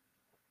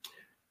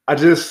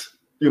just,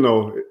 you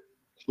know,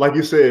 like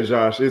you said,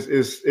 Josh,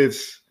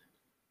 it's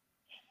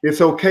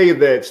okay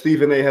that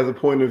Stephen A has a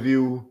point of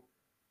view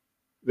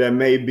that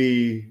may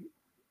be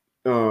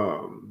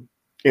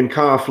in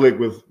conflict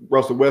with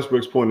Russell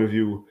Westbrook's point of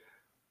view.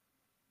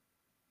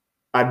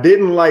 I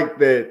didn't like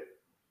that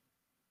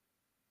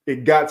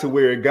it got to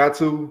where it got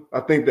to. I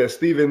think that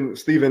Stephen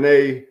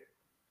A,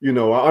 you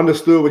know, I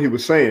understood what he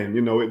was saying.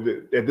 You know,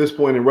 at this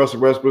point in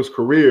Russell Westbrook's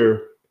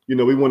career, you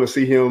know, we want to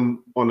see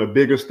him on the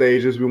bigger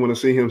stages. We want to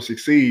see him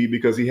succeed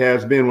because he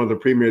has been one of the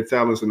premier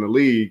talents in the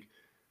league.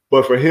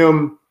 But for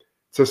him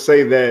to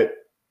say that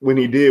when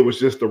he did was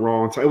just the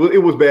wrong time,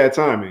 it was bad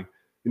timing.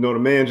 You know, the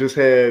man just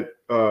had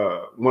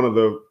one of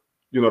the,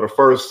 you know, the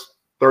first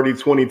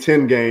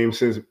 30-20-10 games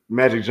since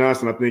Magic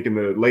Johnson, I think in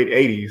the late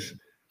 80s.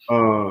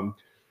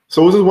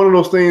 So this is one of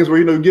those things where,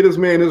 you know, get this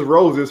man his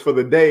roses for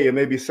the day and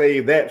maybe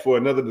save that for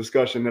another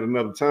discussion at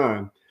another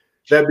time.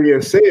 That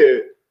being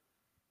said,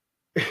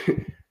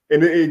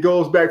 and it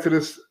goes back to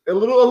this a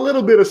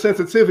little bit of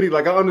sensitivity.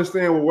 Like, I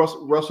understand where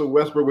Russell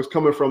Westbrook was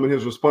coming from in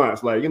his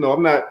response. Like, you know,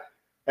 I'm not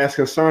as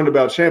concerned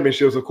about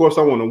championships. Of course,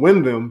 I want to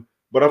win them,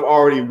 but I've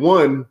already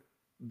won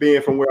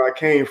being from where I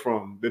came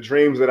from, the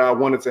dreams that I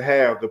wanted to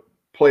have, the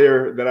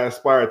player that I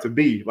aspired to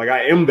be. Like,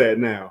 I am that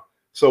now.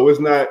 So it's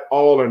not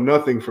all or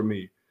nothing for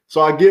me.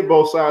 So I get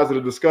both sides of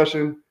the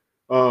discussion.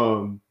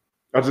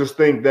 I just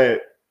think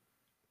that,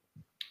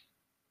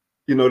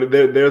 you know,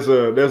 there's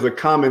a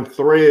common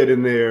thread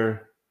in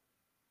there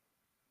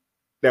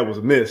that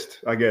was missed,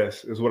 I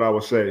guess, is what I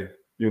would say.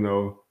 You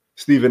know,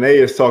 Stephen A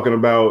is talking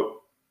about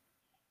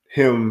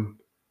him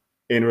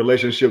in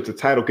relationship to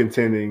title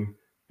contending,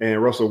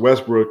 and Russell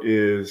Westbrook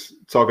is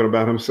talking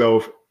about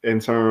himself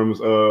in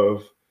terms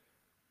of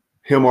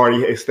him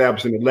already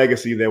establishing a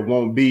legacy that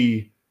won't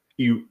be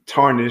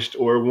tarnished,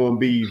 or it won't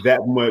be that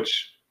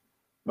much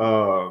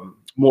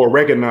more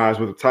recognized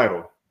with a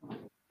title.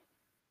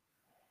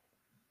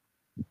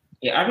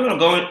 Yeah, are we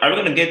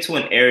gonna get to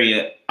an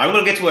area? Are we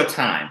gonna get to a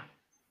time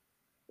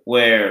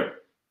where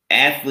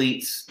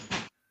athletes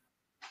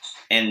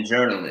and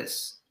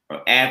journalists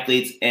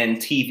athletes and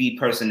TV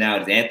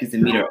personalities, athletes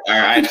and media are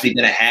actually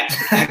going to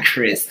have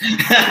Chris,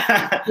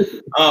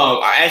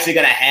 are actually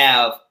going to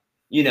have,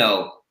 you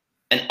know,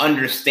 an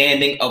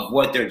understanding of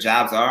what their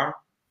jobs are,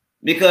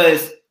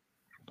 because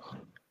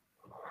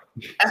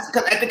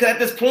I think at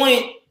this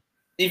point,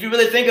 if you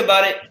really think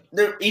about it,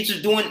 they're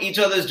each doing each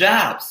other's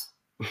jobs.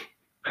 You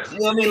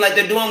know what I mean? Like,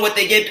 they're doing what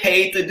they get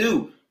paid to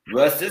do.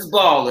 Russ is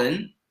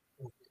balling.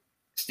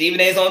 Stephen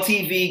A's on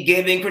TV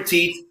giving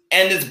critiques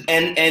and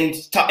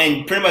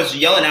pretty much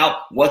yelling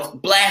out what's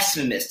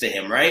blasphemous to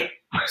him, right?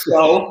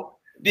 So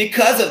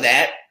because of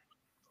that,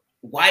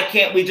 why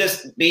can't we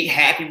just be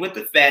happy with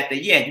the fact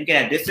that, yeah, you can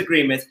have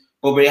disagreements,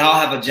 but we all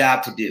have a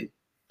job to do?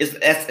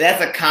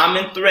 That's a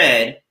common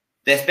thread,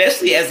 that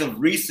especially as of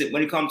recent,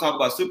 when you come to talk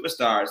about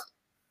superstars,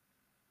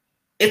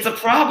 it's a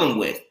problem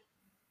with.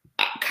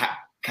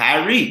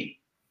 Kyrie,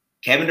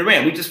 Kevin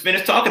Durant. We just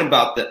finished talking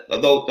about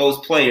those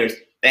players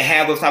that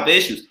have those type of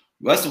issues.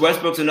 Russell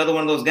Westbrook's another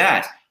one of those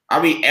guys.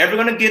 Are we ever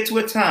going to get to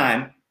a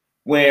time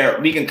where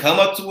we can come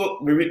up to a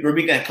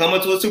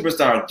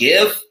superstar,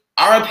 give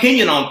our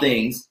opinion on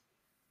things,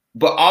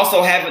 but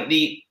also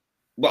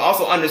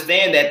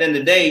understand that at the end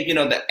of the day, you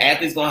know, the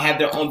athlete's going to have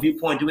their own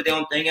viewpoint, do their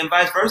own thing, and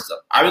vice versa?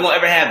 Are we going to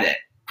ever have that?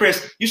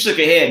 Chris, you shook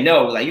your head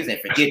no, like you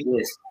said, forget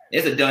this.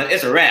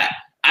 It's a wrap.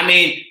 I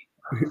mean,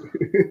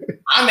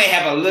 I may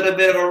have a little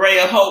bit of a ray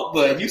of hope,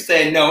 but you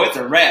said no, it's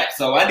a wrap.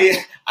 So I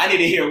need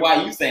to hear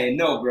why you saying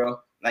no, bro.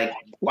 Like,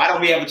 why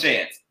don't we have a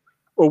chance?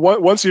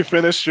 Well, once you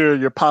finish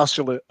your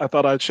postulate, I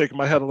thought I'd shake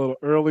my head a little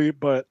early,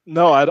 but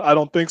no, I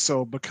don't think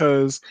so,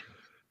 because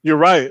you're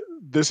right.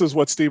 This is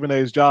what Stephen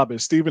A's job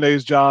is. Stephen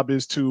A's job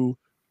is to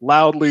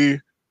loudly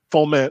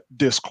foment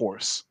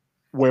discourse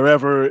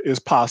wherever is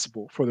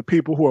possible, for the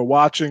people who are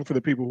watching, for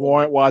the people who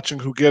aren't watching,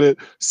 who get it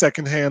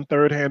secondhand,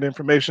 third-hand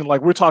information.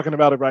 Like, we're talking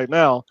about it right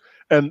now,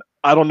 and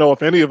I don't know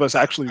if any of us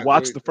actually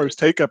watched the First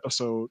Take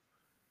episode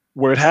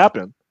where it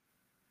happened.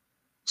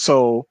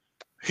 So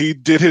he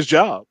did his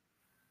job.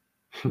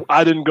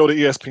 I didn't go to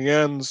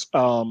ESPN's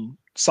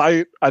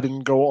site. I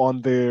didn't go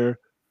on their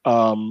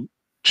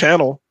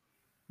channel,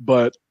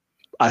 but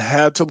I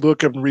had to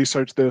look and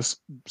research this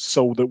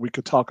so that we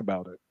could talk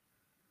about it.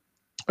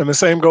 And the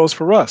same goes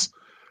for Russ.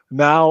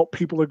 Now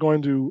people are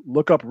going to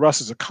look up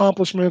Russ's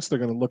accomplishments. They're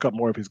going to look up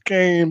more of his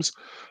games.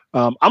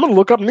 I'm going to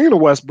look up Nina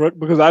Westbrook,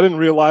 because I didn't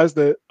realize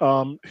that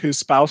his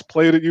spouse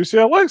played at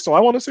UCLA. So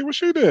I want to see what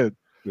she did,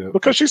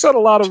 because she said a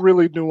lot of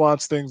really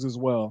nuanced things as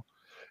well.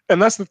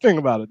 And that's the thing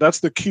about it. That's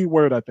the key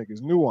word, I think,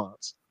 is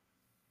nuance.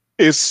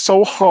 It's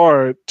so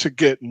hard to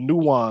get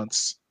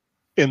nuance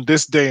in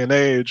this day and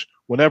age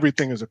when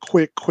everything is a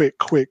quick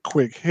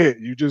hit.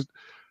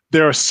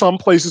 There are some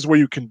places where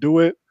you can do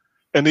it.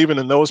 And even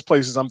in those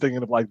places, I'm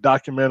thinking of like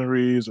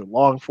documentaries or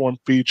long form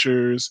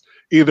features.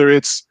 Either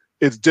it's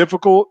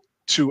difficult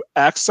to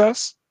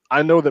access.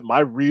 I know that my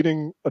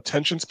reading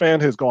attention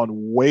span has gone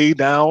way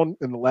down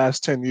in the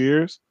last 10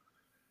 years.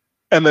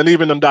 And then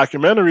even in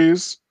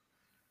documentaries,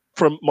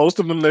 for most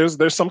of them,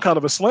 there's some kind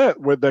of a slant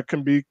where that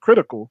can be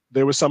critical.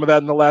 There was some of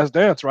that in The Last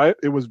Dance, right?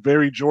 It was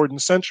very Jordan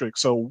centric.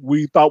 So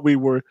we thought we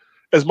were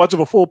as much of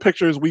a full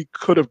picture as we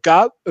could have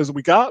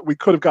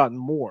gotten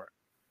more.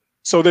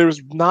 So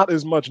there's not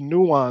as much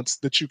nuance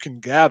that you can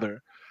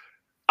gather.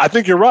 I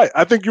think you're right.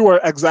 I think you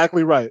are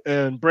exactly right.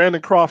 And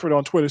Brandon Crawford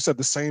on Twitter said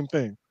the same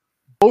thing.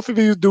 Both of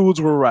these dudes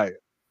were right.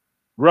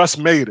 Russ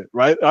made it,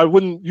 right? I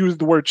wouldn't use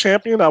the word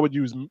champion. I would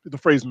use the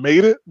phrase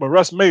made it, but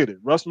Russ made it.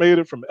 Russ made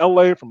it from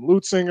LA, from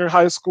Lutzinger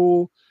High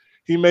School.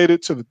 He made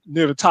it to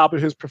near the top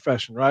of his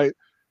profession, right?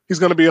 He's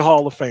going to be a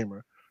Hall of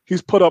Famer.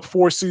 He's put up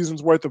 4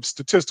 seasons worth of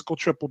statistical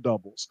triple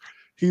doubles.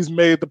 He's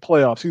made the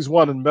playoffs. He's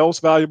won a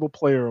Most Valuable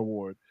Player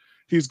award.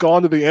 He's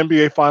gone to the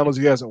NBA Finals.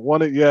 He hasn't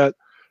won it yet,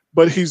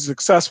 but he's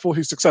successful.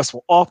 He's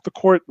successful off the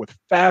court with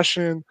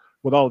fashion,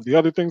 with all of the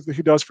other things that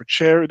he does for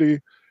charity.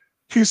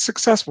 He's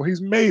successful.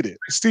 He's made it.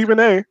 Stephen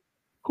A.,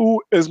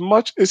 who, as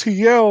much as he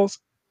yells,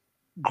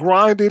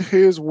 grinded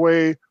his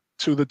way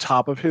to the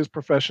top of his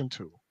profession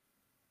too.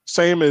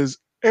 Same as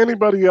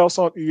anybody else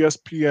on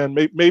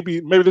ESPN.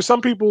 Maybe there's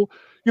some people,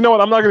 you know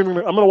what, I'm going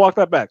to walk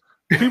that back.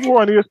 People who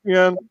are on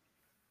ESPN,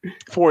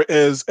 for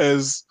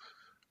as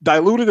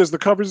diluted as the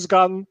coverage has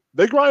gotten,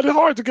 they grinded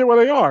hard to get where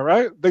they are,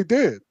 right? They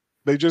did.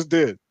 They just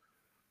did.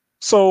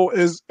 So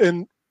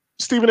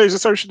Stephen A's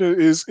assertion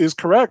is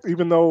correct,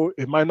 even though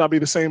it might not be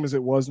the same as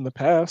it was in the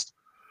past.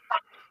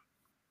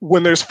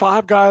 When there's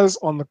 5 players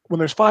on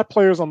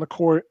the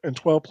court and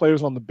 12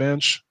 players on the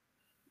bench,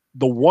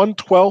 the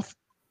 1/12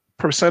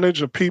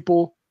 percentage of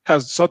people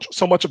has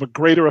so much of a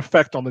greater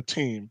effect on the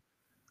team,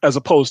 as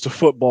opposed to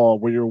football,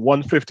 where you're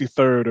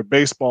 153rd, or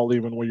baseball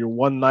even, where you're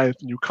 1/9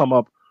 and you come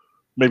up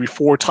maybe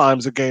 4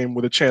 times a game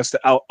with a chance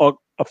to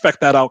affect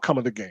that outcome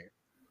of the game.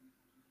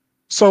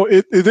 So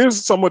it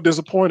is somewhat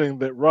disappointing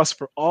that Russ,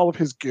 for all of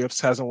his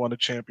gifts, hasn't won a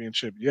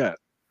championship yet.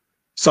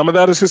 Some of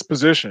that is his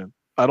position.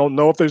 I don't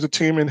know if there's a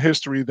team in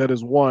history that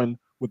has won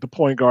with the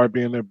point guard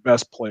being their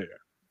best player.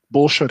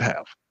 Bull should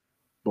have,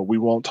 but we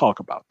won't talk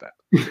about that.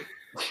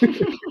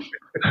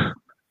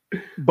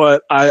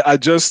 But I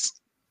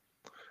just,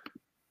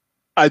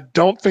 I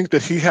don't think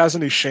that he has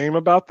any shame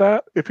about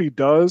that. If he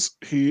does,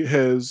 he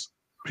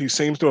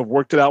seems to have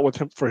worked it out with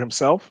him for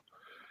himself.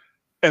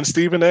 And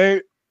Stephen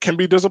A can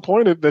be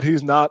disappointed that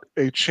he's not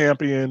a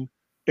champion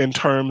in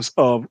terms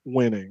of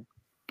winning.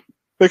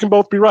 They can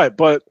both be right,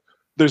 but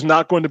there's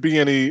not going to be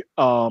any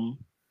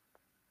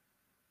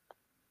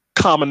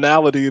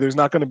commonality. There's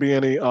not going to be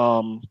any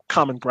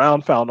common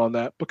ground found on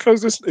that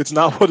because it's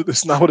not what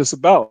it's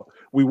about.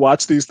 We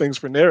watch these things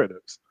for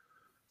narratives.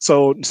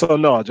 So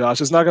no,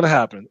 Josh, it's not going to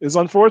happen. It's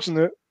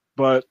unfortunate,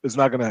 but it's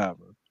not going to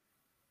happen.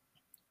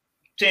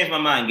 Change my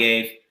mind,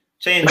 Gabe.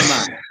 Change my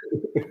mind.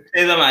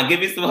 Change my mind. Give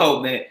me some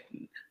hope, man.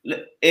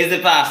 Is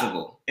it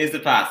possible? Is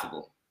it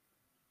possible?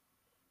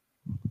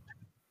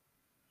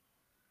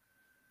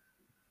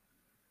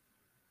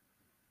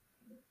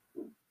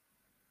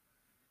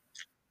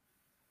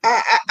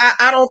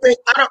 I don't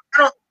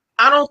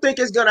think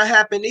it's gonna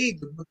happen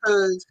either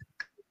because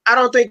I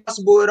don't think it's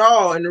possible at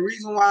all. And the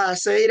reason why I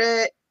say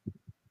that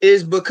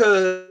is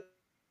because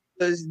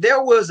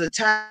there was a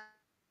time,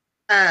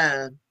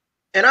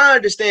 and I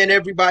understand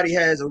everybody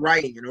has a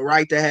right and a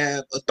right to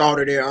have a thought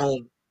of their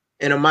own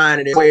and a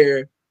mind of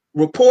where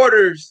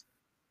reporters,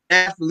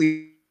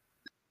 athletes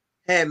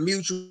had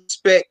mutual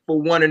respect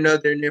for one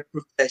another in their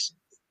professions.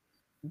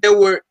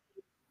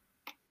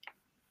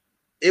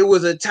 It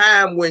was a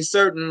time when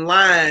certain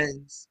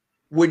lines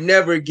would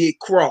never get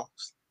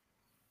crossed.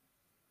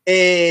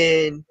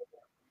 And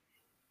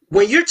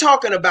when you're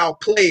talking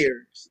about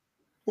players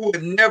who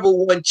have never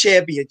won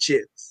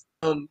championships,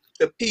 the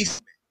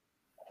piece,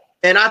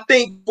 and I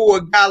think for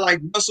a guy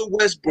like Russell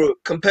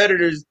Westbrook,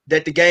 competitors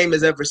that the game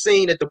has ever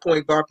seen at the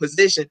point guard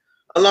position,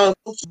 along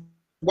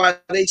while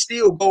they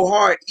still go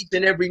hard each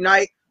and every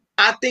night,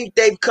 I think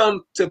they've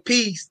come to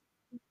peace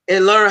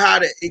and learn how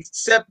to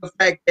accept the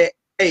fact that,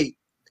 hey,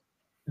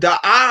 the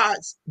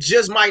odds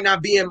just might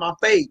not be in my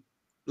favor.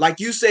 Like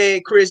you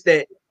said, Chris,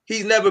 that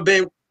he's never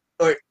been,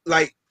 or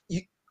like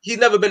he's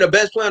never been the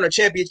best player on a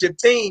championship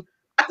team.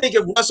 I think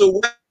if Russell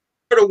were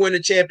to win a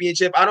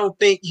championship, I don't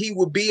think he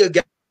would be a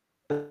guy.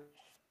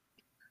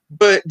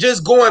 But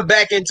just going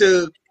back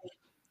into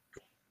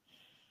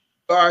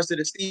regards to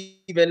the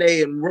Stephen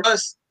A. and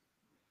Russ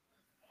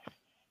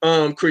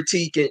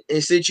critique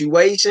and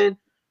situation,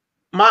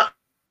 my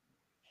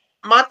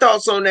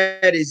thoughts on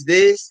that is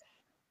this.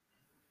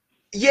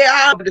 Yeah,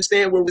 I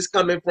understand where it's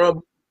coming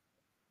from.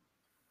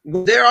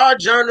 There are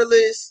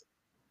journalists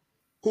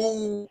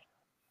who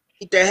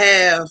need to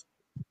have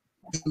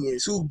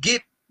opinions, who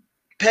get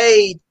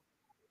paid,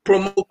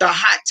 promote the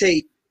hot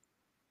take.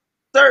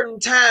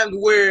 Certain times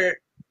where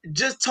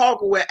just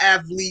talking with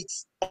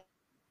athletes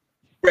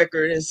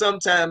record and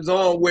sometimes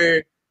on where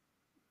you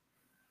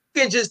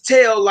can just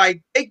tell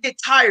like they get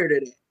tired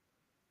of that.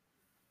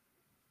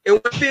 And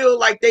when they feel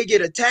like they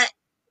get attacked,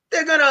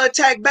 they're gonna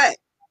attack back.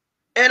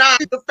 And I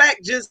think the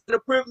fact just the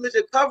privilege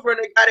of covering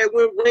a guy that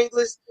went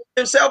ringless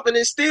himself and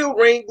is still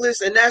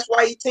ringless, and that's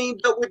why he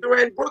teamed up with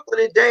Durant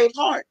Brooklyn and James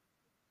Harden.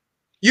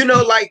 You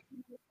know, like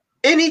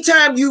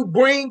anytime you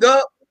bring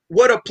up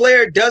what a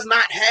player does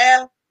not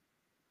have,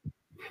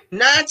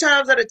 9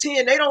 times out of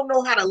 10, they don't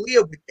know how to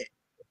live with that.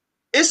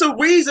 It's a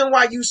reason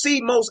why you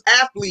see most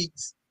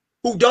athletes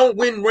who don't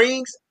win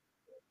rings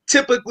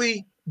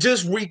typically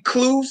just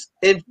recluse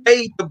and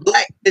fade to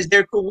black as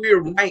their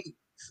career rankings.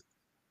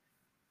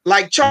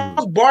 Like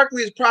Charles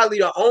Barkley is probably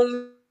the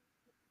only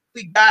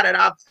guy that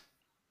I've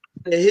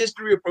in the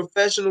history of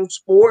professional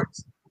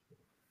sports,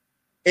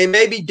 and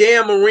maybe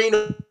Dan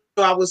Marino,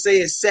 I would say,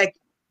 is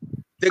second.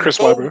 To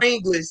go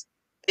ringless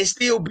and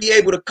still be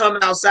able to come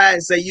outside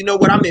and say, you know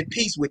what, I'm in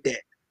peace with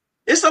that.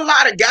 It's a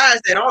lot of guys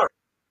that aren't.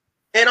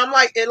 And I'm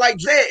like, and like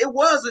Jay, it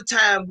was a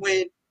time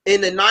when in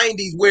the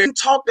 90s where you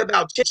talked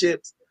about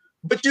championships,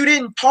 but you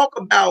didn't talk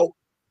about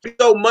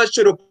so much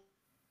to the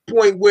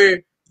point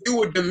where you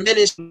were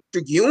diminishing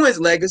Ewing's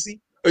legacy,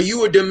 or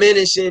you were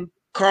diminishing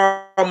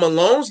Karl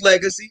Malone's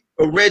legacy,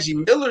 or Reggie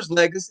Miller's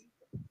legacy.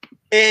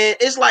 And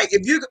it's like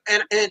if you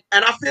and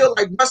I feel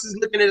like Russ is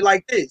looking at it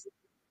like this: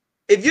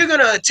 if you're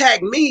gonna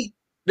attack me,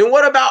 then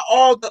what about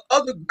all the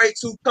other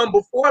greats who come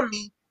before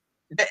me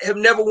that have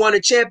never won a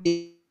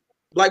championship?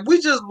 Like we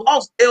just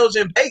lost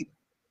Elgin Baylor.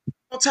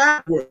 All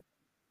time,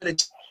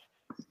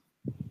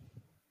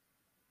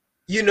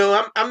 you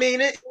know, I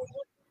mean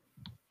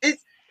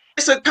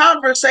it's a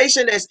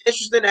conversation that's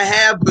interesting to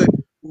have, but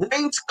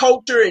rings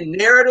culture and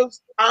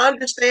narratives, I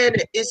understand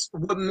that it's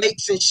what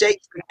makes and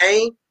shapes the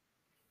game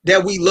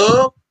that we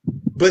love,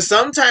 but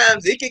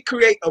sometimes it can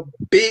create a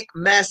big,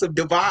 massive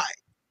divide.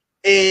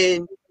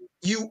 And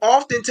you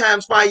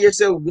oftentimes find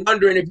yourself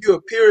wondering if you're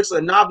a purist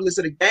or novelist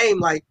of the game,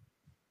 like,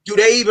 do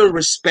they even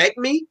respect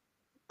me?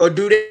 Or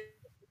do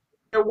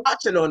they're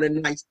watching on a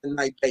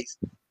night-to-night basis?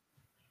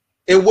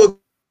 And what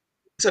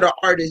to the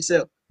art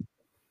itself?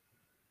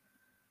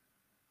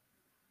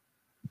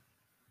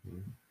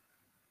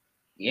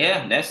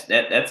 Yeah, that's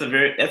a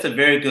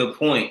very good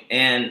point.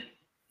 And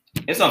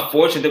it's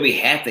unfortunate that we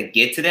have to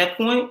get to that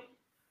point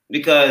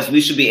because we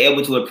should be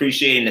able to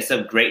appreciate and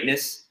accept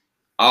greatness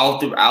all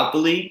throughout the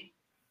league.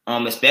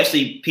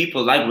 especially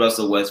people like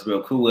Russell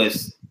Westbrook, who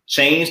has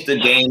changed the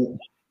game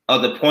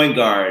of the point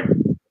guard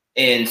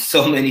in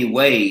so many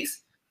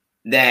ways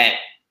that,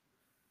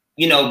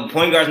 you know,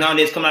 point guards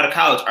nowadays coming out of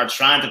college are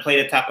trying to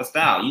play the type of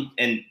style.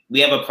 And we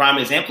have a prime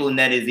example in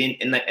that is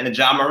in the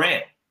Ja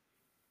Morant.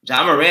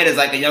 Ja Morant is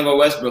like a younger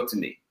Westbrook to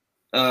me.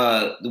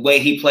 The way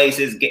he plays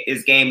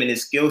his game and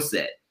his skill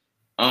set.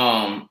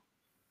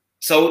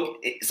 So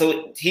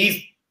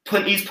he's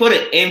put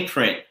an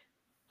imprint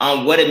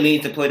on what it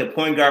means to play the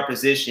point guard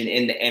position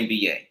in the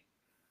NBA.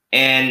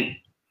 And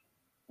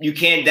you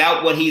can't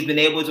doubt what he's been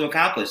able to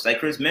accomplish. Like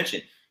Chris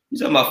mentioned,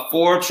 you're talking about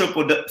four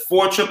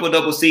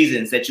triple-double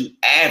seasons that you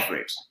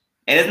averaged.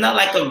 And it's not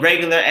like a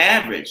regular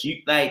average.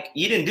 You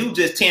didn't do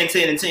just 10,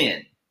 10, and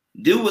 10.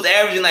 Dude was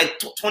averaging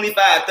like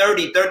 25,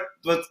 30,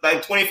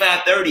 like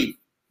 25, 30,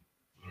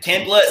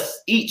 10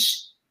 plus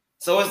each.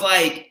 So it's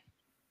like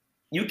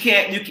you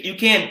can't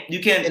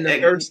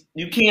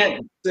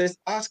since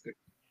Oscar.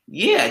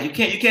 Yeah, you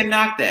can't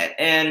knock that.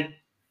 And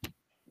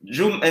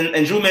Drew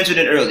mentioned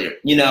it earlier.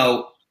 You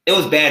know, it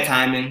was bad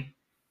timing.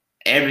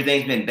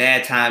 Everything's been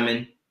bad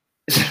timing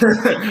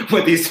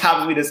with these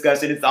topics we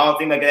discussed. It's all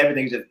seems like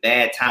everything's just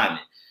bad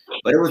timing.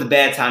 But it was a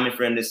bad timing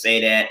for him to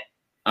say that.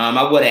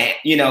 I would have,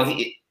 you know,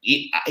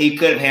 he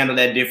could have handled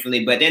that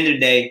differently. But at the end of the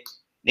day,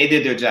 they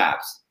did their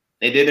jobs.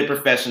 They did their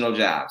professional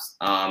jobs.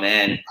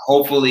 And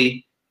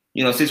hopefully,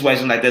 you know,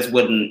 situations like this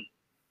wouldn't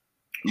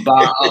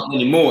bother up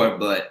anymore.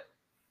 But,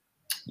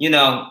 you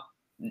know,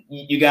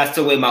 you guys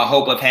still with my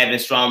hope of having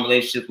strong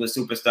relationships with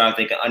superstars.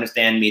 They can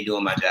understand me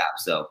doing my job.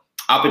 So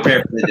I'll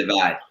prepare for the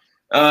divide.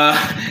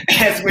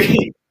 As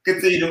we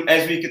continue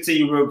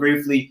real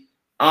briefly,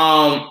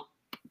 dare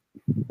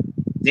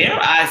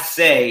I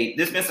say,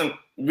 there's been some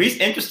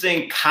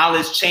interesting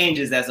college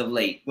changes as of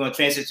late. We're going to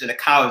transition to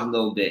college a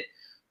little bit.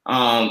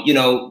 You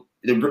know,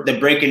 the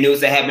breaking news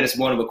that happened this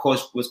morning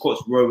was Coach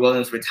Roy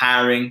Williams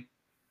retiring.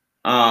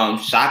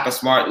 Shaka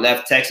Smart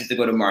left Texas to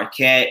go to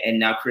Marquette, and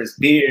now Chris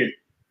Beard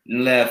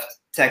left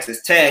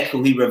Texas Tech,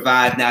 who he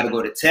revived now to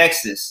go to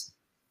Texas.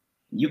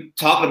 You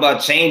talking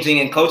about changing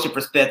in coaching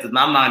perspective,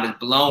 my mind is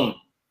blown.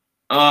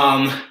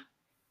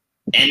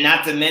 And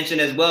not to mention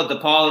as well,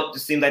 DePaul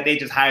just seems like they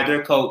just hired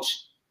their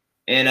coach.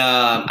 And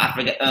I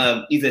forget,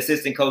 he's the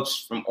assistant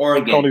coach from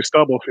Oregon. Tony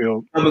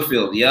Stubblefield.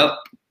 Stubblefield, yep.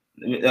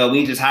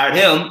 We just hired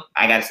him.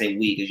 I got to say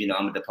we, because, you know,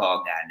 I'm a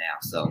DePaul guy now.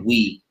 So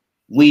we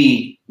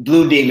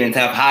Blue Demons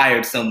have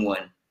hired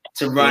someone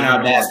to run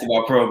our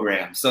basketball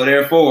program. So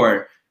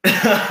therefore,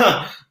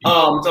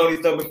 Tony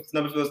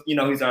Stubblefield, you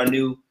know, he's our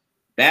new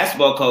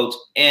basketball coach.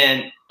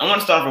 And I want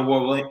to start with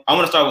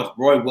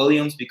Roy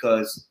Williams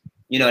because,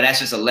 you know, that's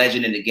just a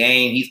legend in the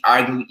game. He's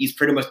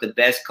pretty much the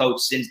best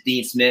coach since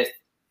Dean Smith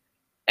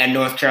at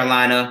North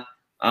Carolina.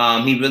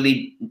 He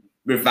really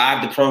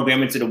revived the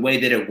program into the way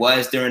that it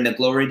was during the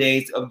glory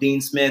days of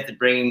Dean Smith,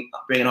 bringing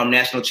home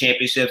national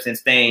championships and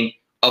staying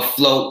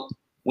afloat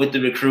with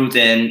the recruits.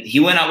 And he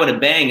went out with a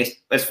bang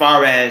as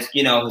far as,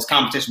 you know, his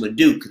competition with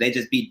Duke, because they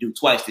just beat Duke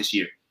twice this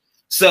year.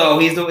 So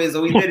he did his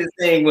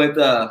thing with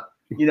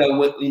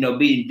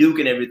beating Duke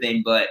and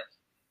everything. But,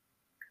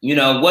 you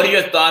know, what are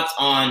your thoughts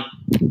on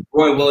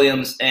Roy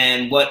Williams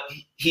and what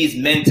he's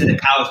meant to the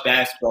college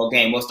basketball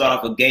game? We'll start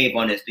off with Gabe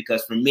on this,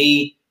 because for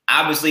me,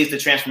 obviously it's the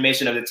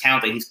transformation of the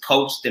talent that he's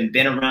coached and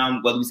been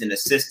around, whether he's an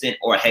assistant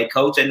or a head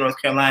coach at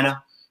North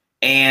Carolina.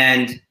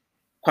 And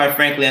quite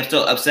frankly, I'm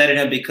still upset at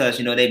him because,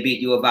 you know, they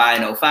beat U of I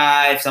in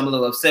 05. So I'm a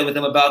little upset with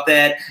him about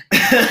that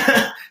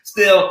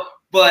still.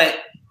 But,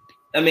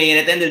 I mean,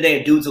 at the end of the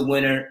day, dude's a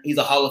winner. He's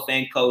a Hall of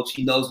Fame coach.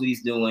 He knows what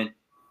he's doing.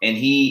 And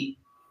he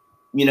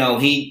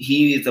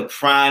is a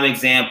prime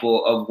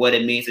example of what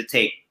it means to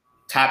take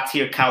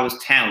top-tier college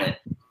talent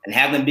and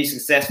have them be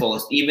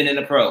successful, even in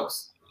the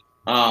pros.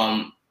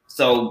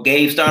 So,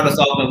 Gabe, start us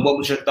off, and what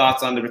was your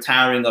thoughts on the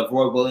retiring of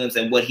Roy Williams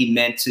and what he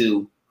meant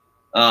to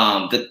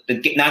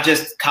not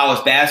just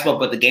college basketball,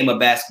 but the game of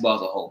basketball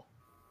as a whole?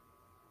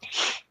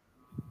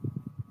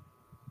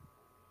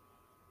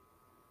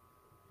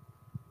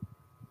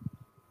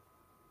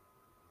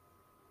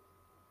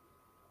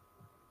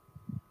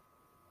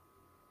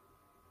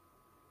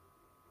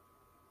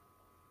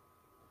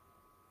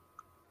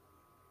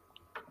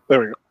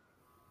 There we go.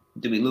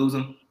 Did we lose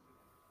him?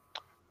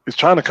 He's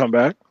trying to come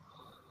back.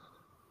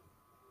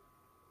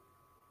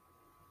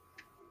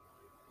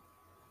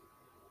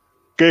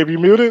 Gabe, you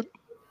muted?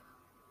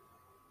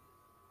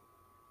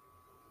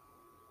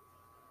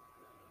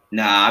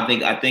 Nah,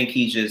 I think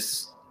he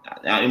just.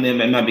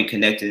 It might be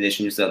connected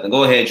issue or something.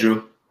 Go ahead, Drew.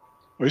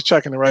 Well, he's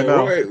checking it right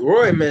now.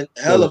 Roy meant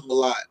a hell of a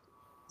lot.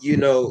 You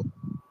know,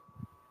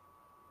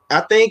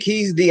 I think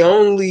he's the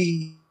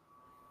only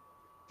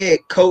head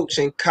coach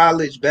in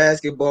college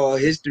basketball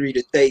history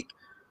to take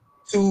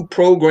 2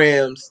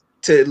 programs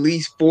to at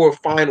least 4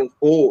 Final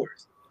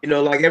Fours. You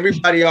know, like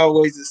everybody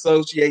always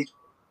associates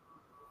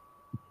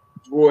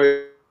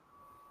Roy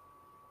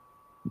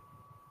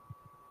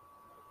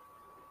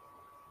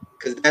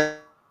because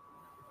that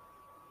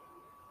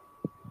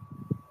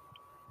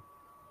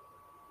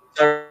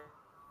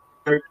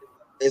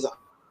is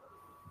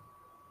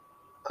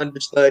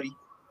understudy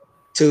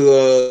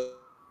to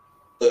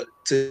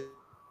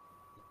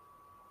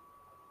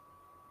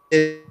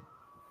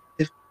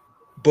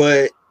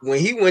but when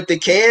he went to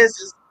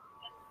Kansas,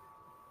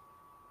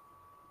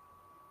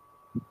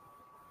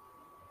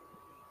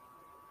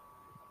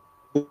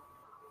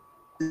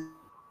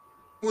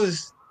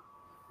 was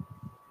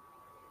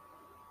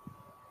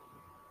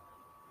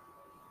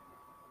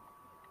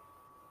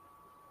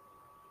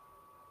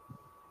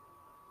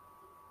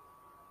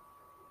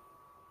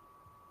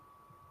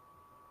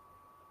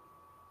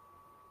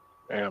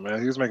Yeah,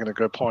 man, he was making a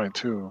good point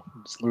too.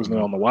 Just losing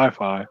it on the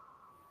Wi-Fi.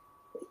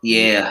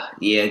 Yeah.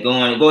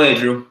 Go ahead,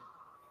 Drew.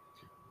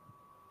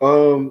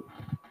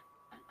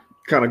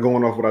 Kind of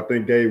going off what I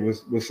think Dave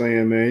was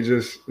saying, man. He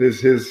just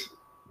his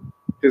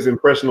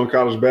impression on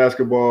college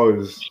basketball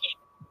is,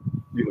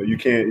 you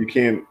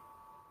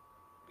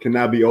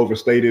cannot be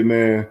overstated,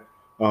 man.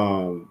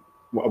 I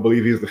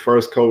believe he's the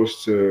first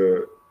coach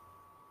to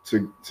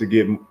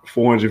get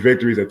 400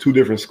 victories at 2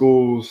 different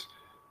schools,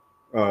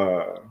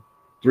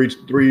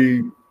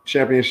 3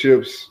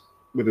 championships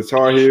with the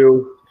Tar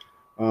Heels.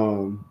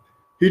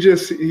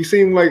 He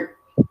seemed like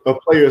a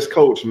player's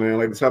coach, man.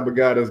 Like the type of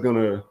guy that's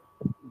gonna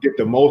get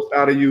the most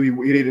out of you.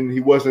 He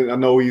wasn't. I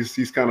know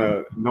he's kind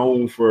of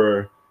known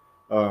for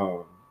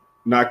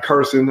not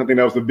cursing. I think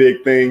that was the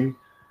big thing,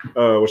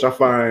 which I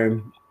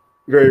find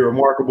very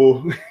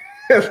remarkable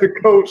as a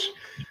coach.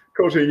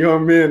 Coaching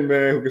young men,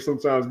 man, who can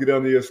sometimes get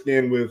under your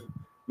skin with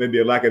maybe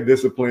a lack of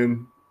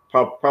discipline,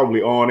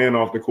 probably on and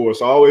off the course.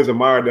 So I always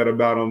admired that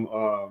about him.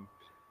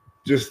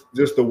 Just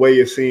the way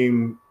it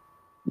seemed,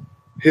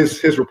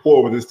 his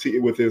rapport with his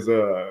kids, with his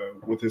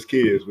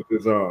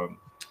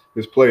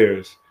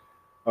players.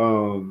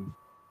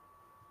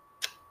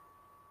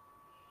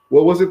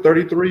 What was it?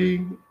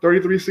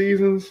 33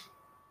 seasons,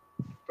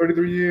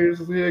 33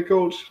 years as a head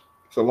coach.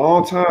 It's a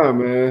long time,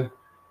 man.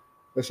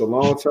 That's a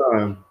long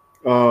time.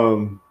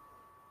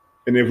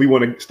 And if we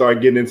want to start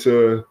getting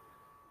into,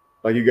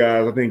 like you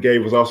guys, I think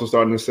Gabe was also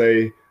starting to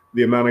say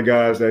the amount of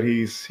guys that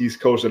he's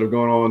coached that have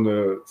gone on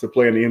to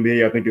play in the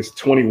NBA. I think it's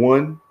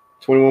 21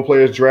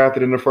 players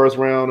drafted in the first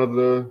round of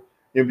the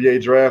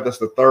NBA draft. That's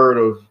the third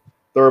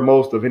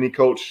most of any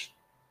coach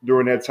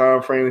during that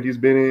time frame that he's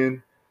been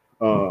in.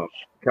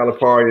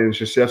 Calipari and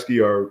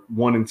Krzyzewski are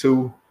 1 and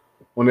 2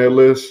 on that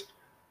list.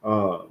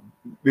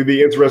 It'd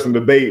be interesting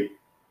debate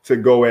to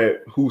go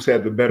at who's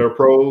had the better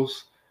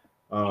pros.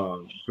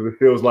 Because it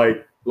feels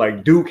like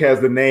Duke has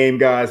the name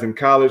guys in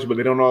college, but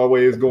they don't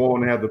always go on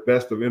to have the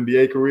best of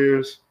NBA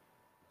careers.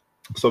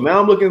 So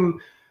now I'm looking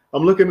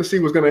to see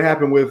what's going to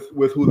happen with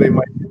who they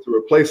might get to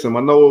replace them.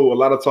 I know a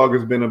lot of talk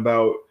has been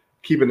about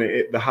keeping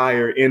the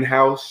hire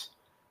in-house,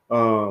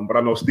 but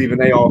I know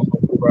Stephen A. also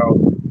threw out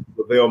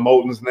LaVelle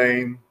Moulton's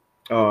name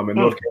in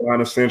North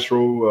Carolina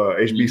Central,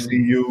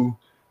 HBCU.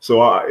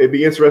 So it'd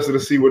be interesting to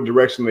see what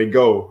direction they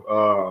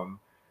go.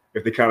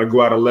 If they kind of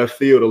go out of left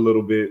field a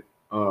little bit.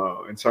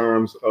 In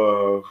terms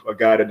of a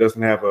guy that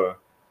doesn't have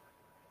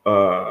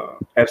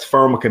as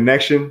firm a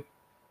connection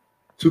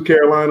to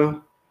Carolina,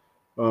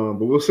 but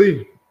we'll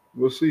see.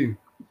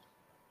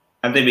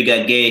 I think we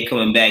got Gabe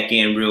coming back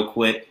in real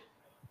quick.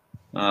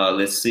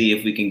 Let's see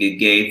if we can get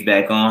Gabe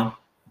back on.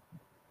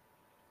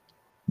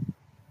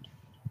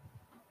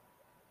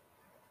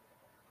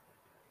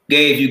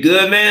 Gabe, you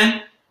good,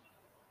 man?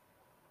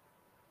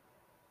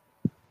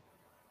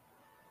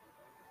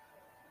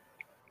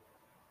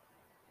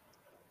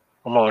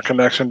 Come on,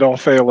 connection, don't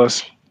fail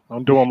us.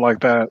 Don't do them like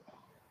that.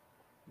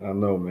 I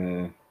know,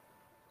 man.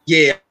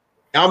 Yeah,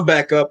 I'm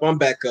back up.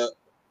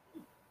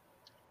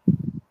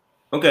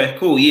 Okay,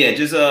 cool. Yeah,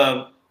 just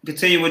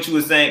continue what you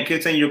were saying.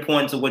 Continue your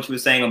point to what you were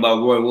saying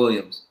about Roy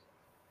Williams.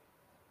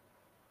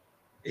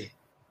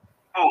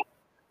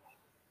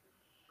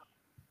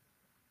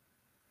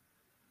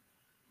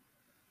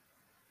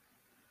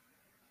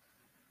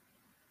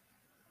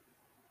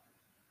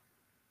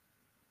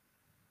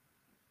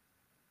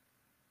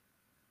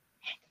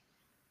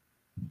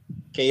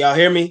 Can y'all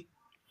hear me?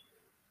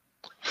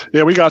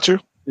 Yeah, we got you.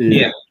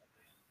 Yeah.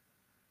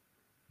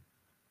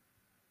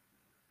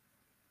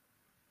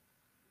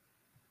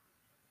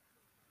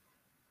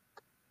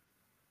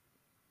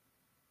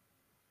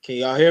 Can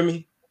y'all hear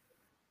me?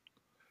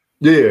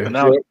 Yeah. And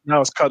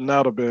now it's cutting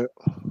out a bit.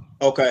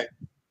 Okay.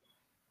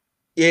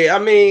 Yeah, I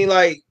mean,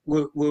 like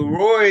with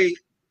Roy,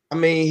 I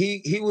mean,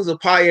 he was a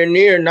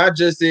pioneer, not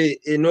just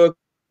in North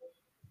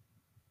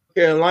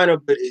Carolina,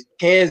 but in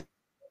Kansas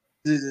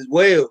as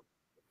well.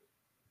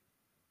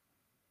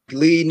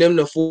 Leading them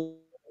to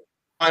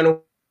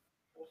Final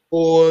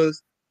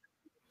Fours,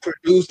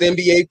 produced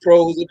NBA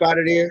pros up out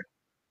of there.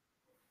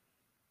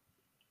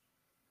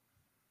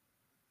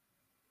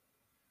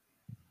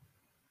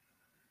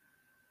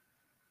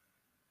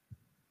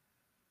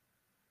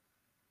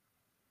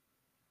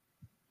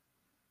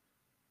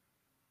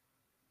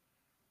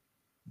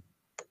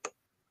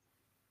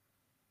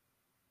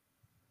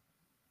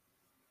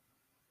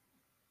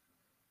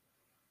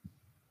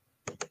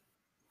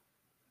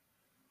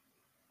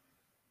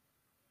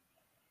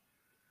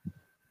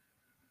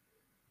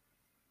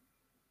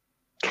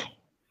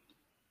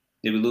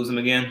 Did we lose him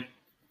again?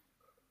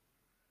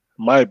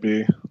 Might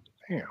be.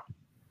 Damn.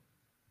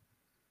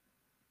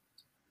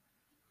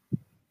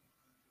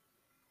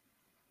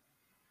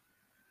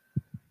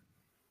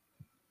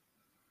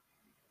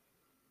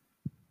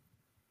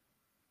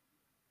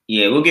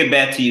 Yeah, we'll get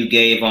back to you,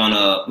 Gabe. On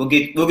we'll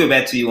get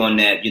back to you on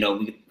that.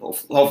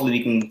 Hopefully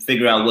we can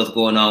figure out what's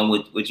going on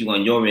with you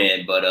on your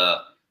end.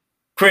 But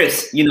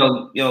Chris,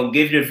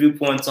 give your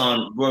viewpoints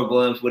on Roy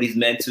Williams, what he's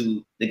meant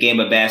to the game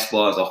of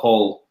basketball as a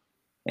whole,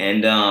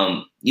 and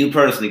you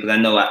personally, because I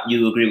know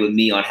you agree with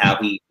me on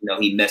how he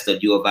messed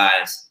up U of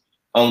I's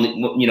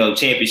only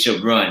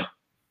championship run.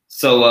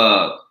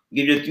 So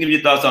give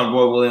your thoughts on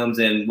Roy Williams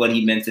and what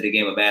he meant to the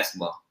game of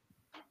basketball.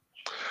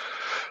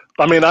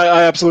 I mean,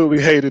 I absolutely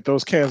hated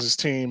those Kansas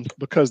teams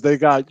because they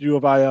got U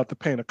of I out the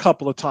paint a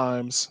couple of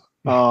times,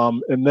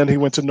 and then he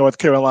went to North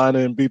Carolina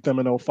and beat them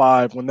in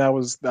 2005. When that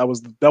was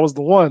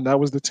the one. That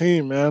was the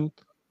team, man.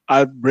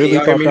 I really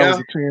thought that was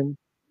the team.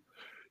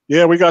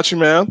 Yeah, we got you,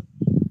 man.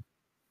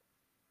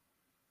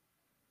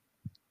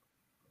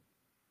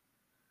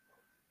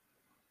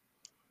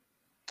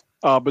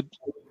 But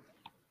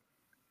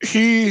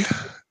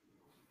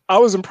I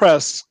was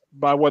impressed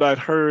by what I'd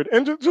heard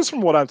and just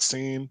from what I've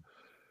seen.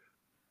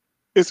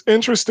 It's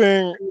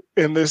interesting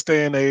in this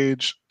day and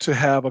age to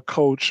have a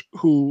coach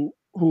who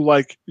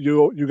like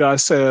you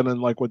guys said,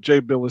 and like what Jay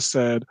Billis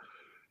said,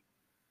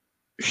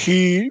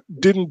 he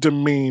didn't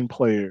demean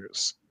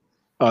players.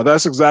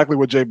 That's exactly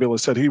what Jay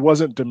Billis said. He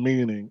wasn't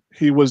demeaning.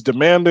 He was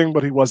demanding,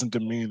 but he wasn't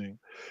demeaning.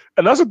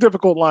 And that's a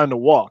difficult line to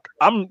walk.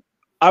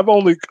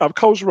 I've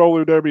coached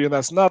roller derby, and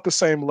that's not the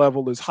same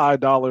level as high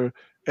dollar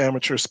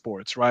amateur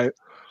sports, right?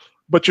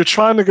 But you're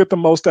trying to get the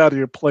most out of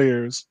your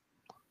players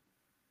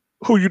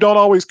who you don't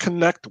always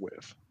connect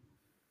with.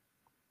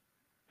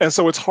 And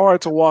so it's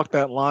hard to walk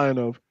that line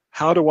of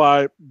how do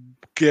I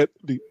get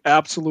the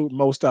absolute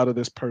most out of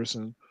this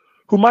person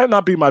who might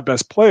not be my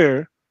best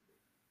player,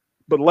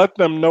 but let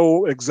them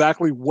know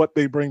exactly what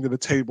they bring to the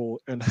table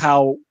and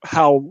how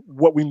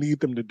what we need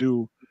them to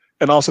do,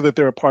 and also that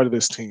they're a part of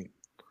this team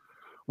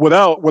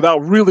without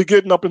really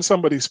getting up in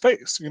somebody's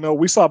face.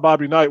 We saw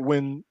Bobby Knight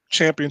win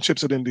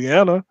championships at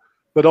Indiana,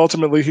 but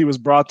ultimately he was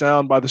brought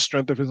down by the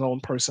strength of his own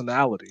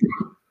personality.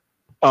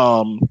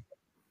 And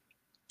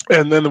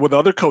then with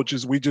other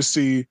coaches, we just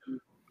see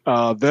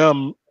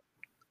them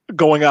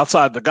going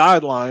outside the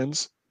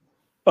guidelines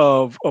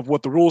of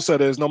what the rule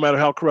set is. No matter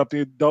how corrupt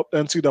the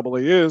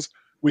NCAA is,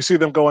 we see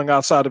them going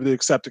outside of the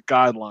accepted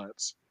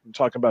guidelines. I'm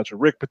talking about your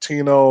Rick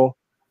Pitino,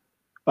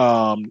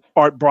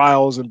 Art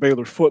Briles and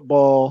Baylor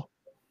football,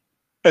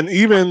 and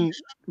even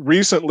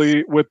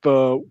recently with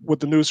the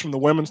news from the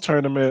women's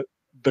tournament,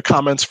 the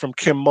comments from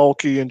Kim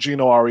Mulkey and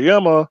Gino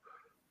Auriemma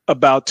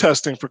about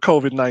testing for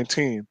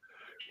COVID-19.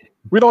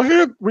 We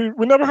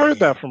never heard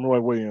that from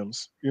Roy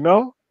Williams,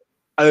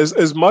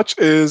 as much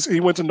as he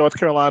went to North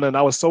Carolina, and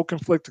I was so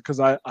conflicted because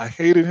I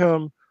hated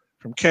him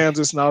from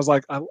Kansas, and I was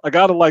like, I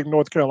gotta like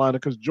North Carolina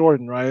because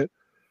Jordan, right?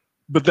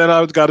 But then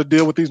I got to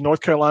deal with these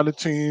North Carolina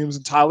teams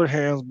and Tyler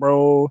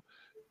Hansbrough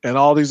and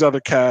all these other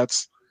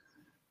cats.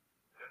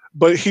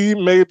 But he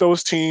made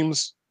those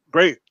teams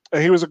great,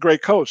 and he was a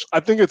great coach. I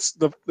think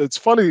it's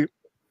funny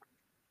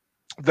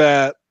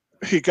that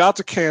he got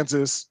to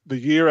Kansas the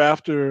year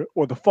after,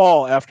 or the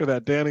fall after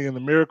that Danny and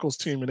the Miracles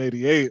team in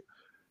 '88,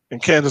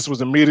 and Kansas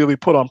was immediately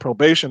put on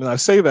probation. And I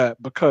say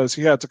that because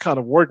he had to kind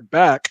of work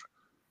back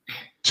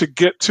to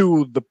get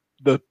to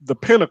the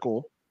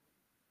pinnacle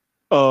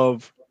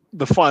of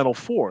the Final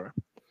Four.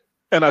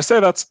 And I say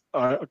that's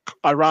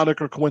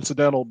ironic or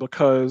coincidental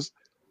because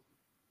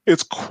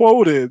it's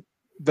quoted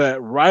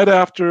that right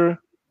after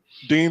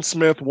Dean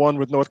Smith won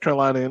with North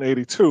Carolina in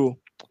 '82,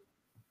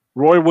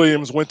 Roy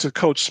Williams went to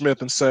Coach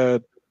Smith and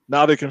said,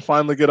 now they can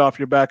finally get off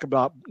your back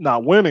about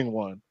not winning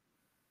one.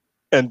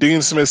 And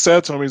Dean Smith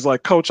said to him, he's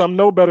like, Coach, I'm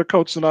no better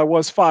coach than I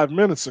was 5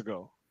 minutes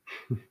ago.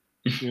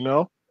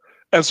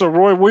 And so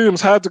Roy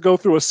Williams had to go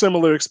through a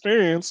similar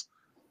experience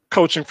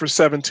coaching for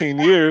 17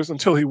 years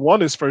until he won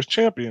his first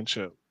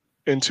championship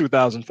in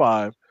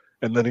 2005.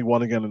 And then he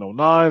won again in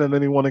 2009, and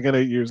then he won again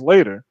 8 years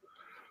later.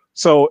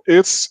 So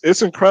it's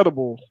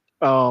incredible.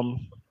 I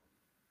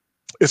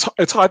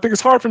think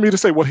it's hard for me to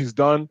say what he's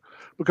done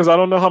because I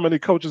don't know how many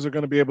coaches are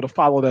going to be able to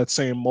follow that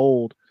same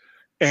mold.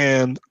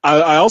 And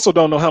I also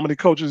don't know how many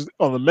coaches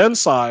on the men's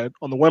side.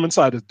 On the women's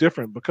side is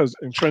different because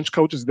entrenched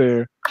coaches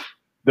their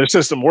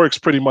system works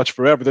pretty much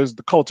forever. There's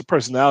the cult of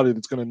personality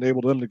that's going to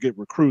enable them to get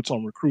recruits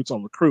on recruits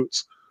on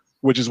recruits,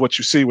 which is what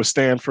you see with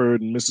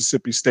Stanford and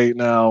Mississippi State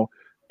now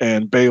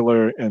and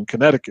Baylor and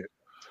Connecticut.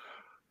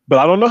 But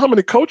I don't know how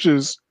many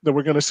coaches that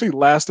we're going to see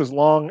last as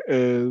long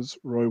as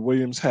Roy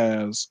Williams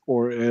has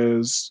or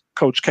as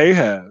Coach K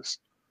has.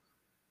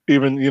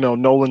 Even,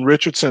 Nolan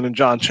Richardson and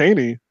John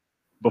Chaney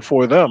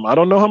before them. I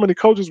don't know how many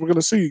coaches we're going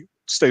to see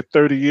stay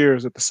 30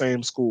 years at the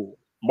same school.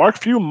 Mark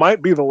Few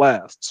might be the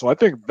last. So I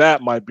think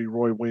that might be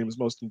Roy Williams'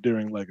 most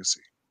enduring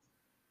legacy.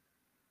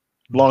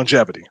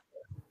 Longevity.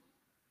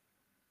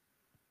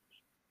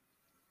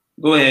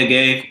 Go ahead,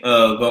 Gabe.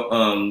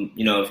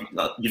 You know,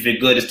 if you're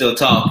good to still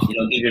talk, you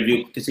know, give your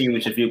view, continue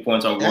with your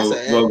viewpoints on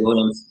Roy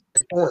Williams.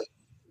 Point.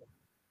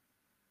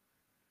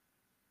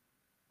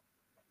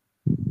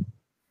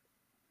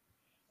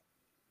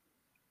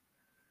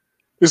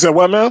 You said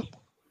what, man?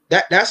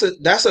 That's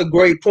a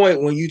great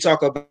point when you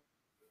talk about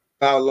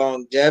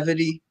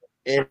longevity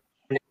in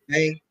the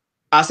game.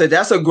 I said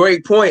that's a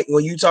great point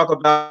when you talk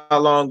about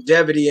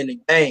longevity in the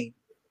game.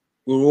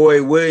 With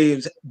Roy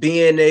Williams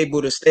being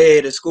able to stay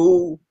at a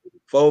school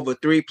for over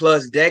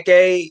 3+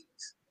 decades.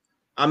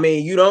 I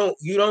mean, you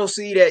don't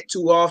see that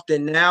too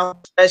often now,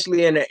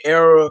 especially in an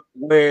era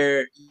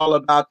where it's all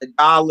about the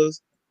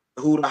dollars,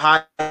 who the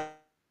hire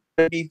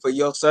for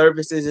your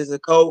services as a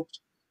coach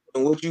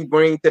and what you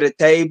bring to the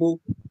table.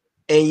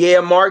 And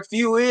yeah, Mark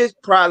Few is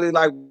probably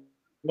like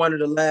one of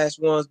the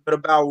last ones, but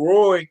about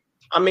Roy,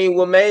 I mean,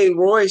 what made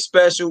Roy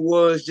special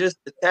was just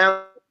the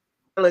talent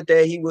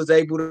that he was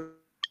able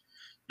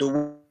to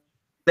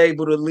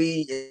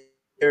lead,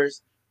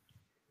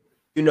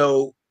 you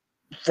know,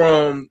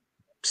 from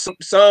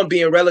some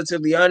being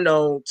relatively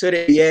unknown to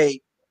the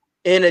NBA.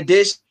 In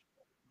addition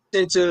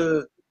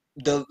to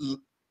the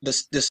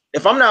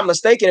if I'm not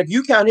mistaken, if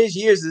you count his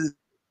years as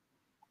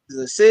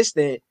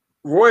assistant,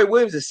 Roy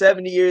Williams is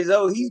 70 years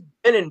old. He's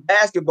been in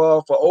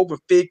basketball for over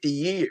 50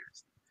 years.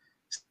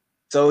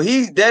 So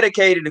he's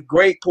dedicated a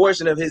great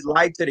portion of his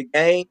life to the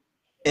game,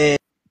 and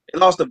he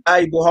lost a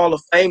valuable Hall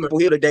of Famer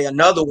here today,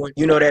 another one,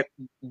 you know, that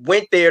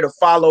went there to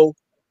follow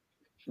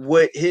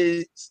what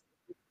his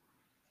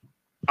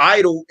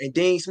idol and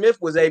Dean Smith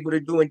was able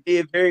to do and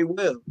did very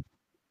well.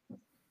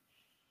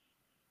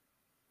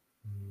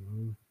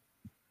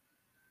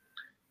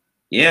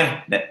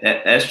 Yeah,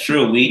 that's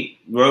true.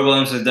 Roy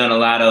Williams has done a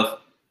lot of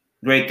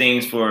great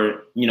things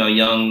for, you know,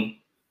 young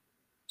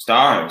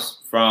stars,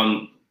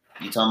 from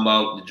you talking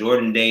about the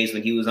Jordan days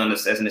when he was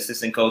as an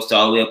assistant coach to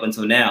all the way up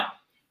until now.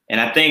 And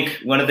I think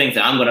one of the things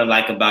that I'm going to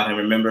like about him,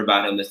 remember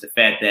about him, is the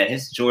fact that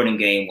his Jordan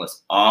game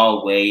was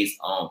always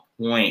on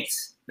point.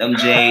 Them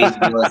J's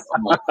was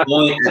on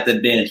point at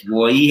the bench,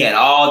 boy. He had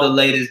all the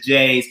latest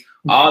J's,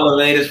 all the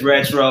latest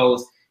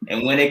retros.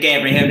 And when it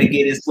came for him to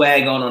get his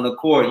swag on the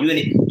court,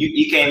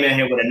 you came in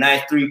here with a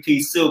nice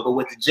 3-piece suit, but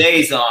with the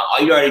J's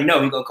on, you already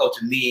know he's gonna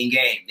coach a mean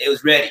game. They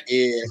was ready.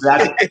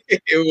 Yeah,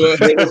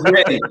 It was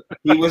ready.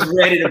 He was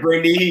ready to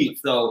bring the heat.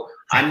 So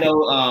I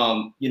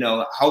know, you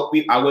know,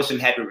 I wish him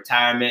happy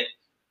retirement.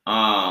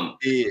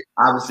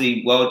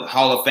 Obviously,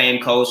 Hall of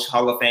Fame coach,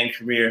 Hall of Fame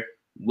career,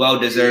 well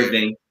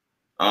deserving.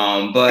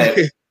 But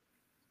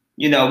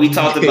you know, we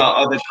talked about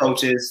other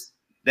coaches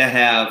that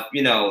have,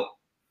 you know,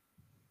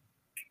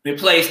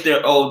 replaced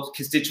their old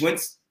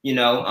constituents. You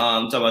know,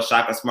 talking about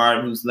Shaka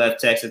Smart, who's left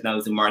Texas, now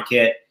he's in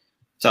Marquette.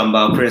 Talking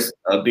about Chris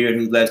Beard,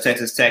 who left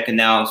Texas Tech and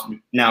now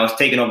is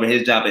taking over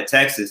his job at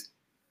Texas.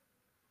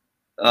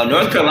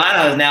 North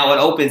Carolina is now an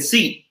open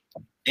seat.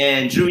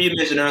 And Drew, you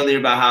mentioned earlier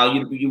about how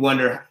you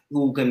wonder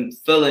who can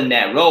fill in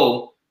that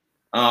role,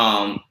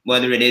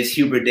 whether it is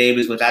Hubert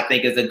Davis, which I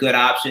think is a good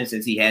option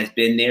since he has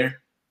been there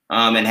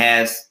and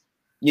has,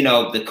 you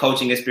know, the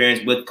coaching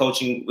experience with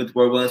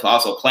Roy Williams, but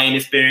also playing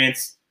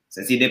experience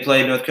since he did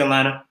play in North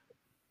Carolina.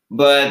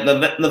 But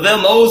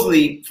Lavelle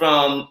Mosley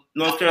from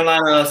North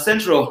Carolina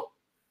Central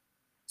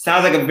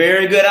sounds like a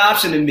very good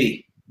option to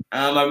me.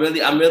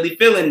 I'm really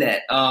feeling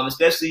that,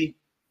 especially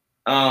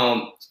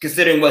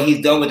considering what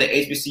he's done with the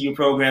HBCU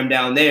program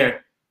down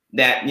there.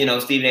 That, you know,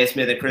 Stephen A.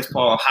 Smith and Chris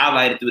Paul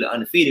highlighted through the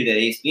Undefeated at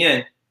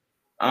ESPN.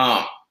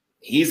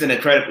 He's an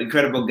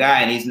incredible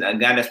guy, and he's a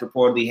guy that's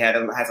reportedly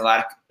has a lot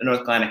of North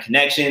Carolina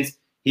connections.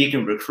 He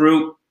can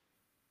recruit.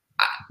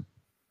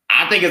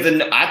 I think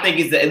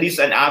it's at least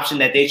an option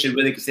that they should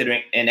really consider.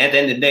 And at the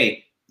end of the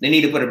day, they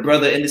need to put a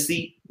brother in the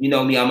seat. You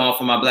know me, I'm all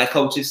for my black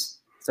coaches.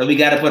 So we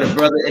got to put a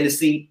brother in the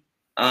seat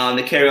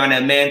to carry on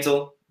that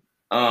mantle.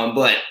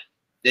 But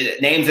the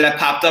names that have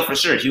popped up for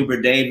sure,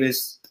 Hubert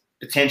Davis,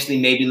 potentially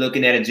maybe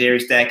looking at a Jerry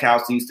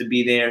Stackhouse who used to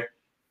be there.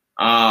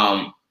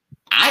 I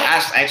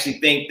actually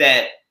think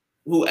that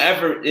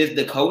whoever is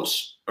the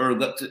coach or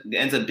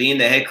ends up being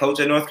the head coach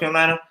at North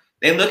Carolina,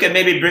 they look at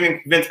maybe bringing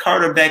Vince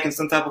Carter back in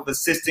some type of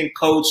assistant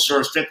coach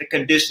or strength and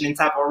conditioning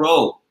type of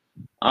role.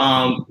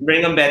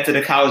 Bring them back to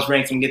the college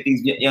ranks and get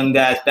these young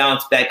guys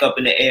bounced back up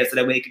in the air so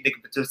that way they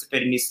can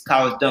participate in these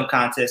college dunk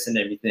contests and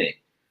everything.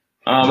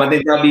 I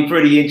think that'll be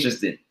pretty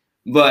interesting.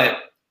 But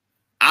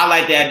I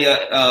like the idea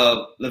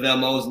of Lavelle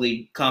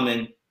Mosley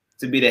coming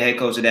to be the head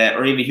coach of that,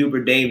 or even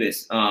Hubert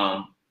Davis.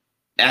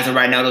 As of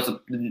right now, those are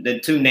the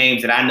two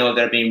names that I know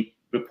that are being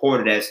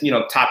reported as, you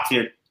know, top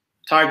tier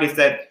targets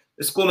that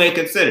the school may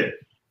consider.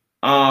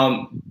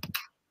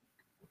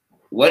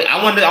 What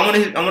I want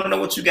to know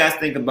what you guys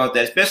think about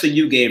that, especially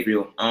you,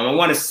 Gabriel. I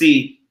want to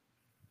see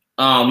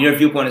your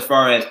viewpoint as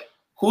far as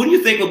who do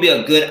you think would be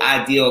a good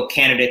ideal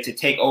candidate to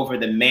take over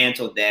the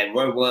mantle that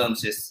Roy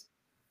Williams just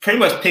pretty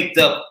much picked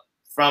up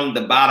from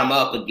the bottom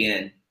up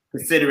again,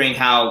 considering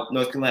how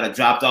North Carolina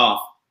dropped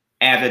off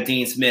after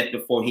Dean Smith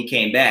before he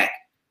came back.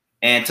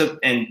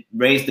 and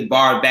raised the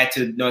bar back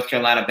to North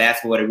Carolina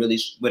basketball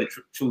what it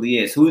truly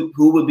is. Who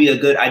would be a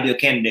good ideal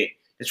candidate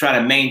to try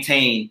to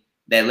maintain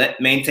that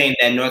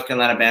North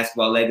Carolina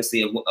basketball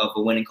legacy of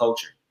a winning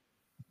culture?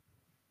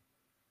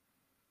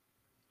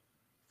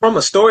 From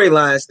a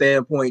storyline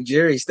standpoint,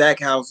 Jerry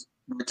Stackhouse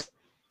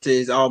to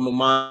his alma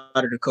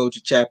mater, the coach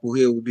of Chapel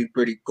Hill, would be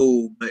pretty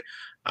cool. But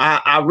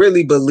I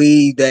really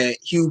believe that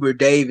Hubert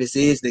Davis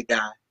is the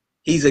guy.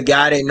 He's a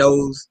guy that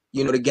knows,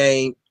 the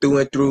game through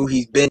and through.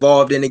 He's been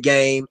involved in the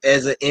game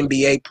as an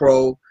NBA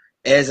pro,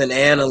 as an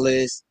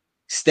analyst,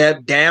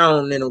 stepped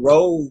down in a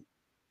role,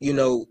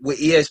 with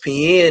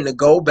ESPN to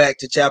go back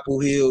to Chapel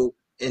Hill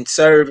and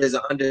serve as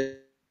an under.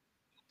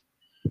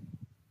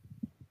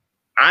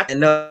 I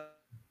know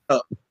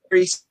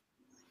very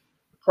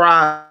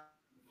surprised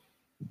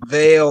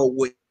Veil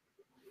with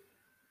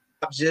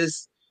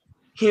just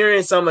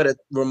hearing some of the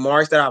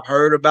remarks that I've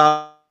heard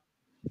about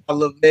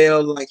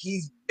LaVelle. Like,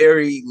 he's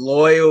very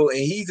loyal and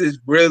he's as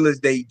real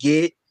as they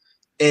get.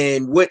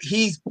 And what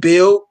he's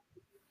built,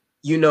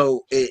 in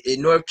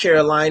North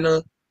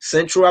Carolina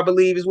Central, I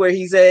believe is where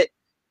he's at.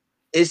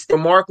 It's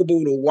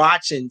remarkable to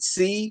watch and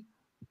see.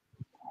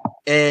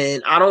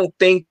 And I don't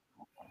think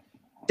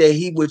that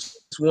he would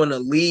just want to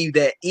leave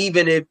that,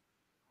 even if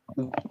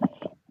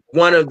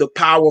one of the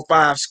Power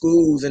 5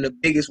 schools and the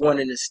biggest one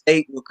in the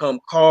state would come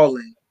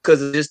calling,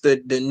 because of just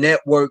the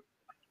network,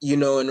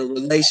 and the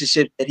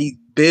relationship that he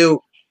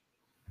built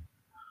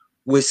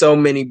with so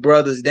many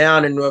brothers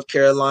down in North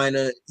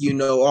Carolina,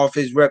 off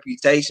his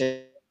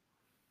reputation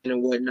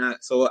and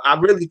whatnot. So I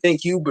really think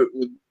Hubert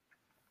would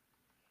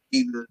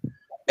be the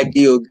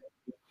ideal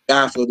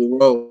guy for the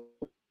role.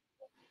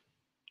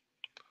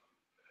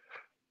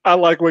 I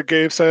like what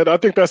Gabe said. I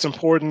think that's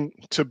important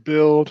to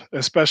build,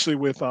 especially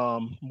with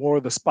more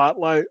of the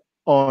spotlight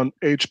on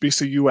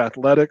HBCU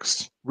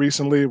athletics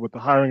recently with the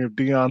hiring of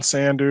Deion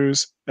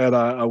Sanders at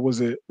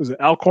was it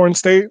Alcorn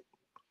State?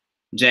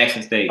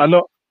 Jackson State. I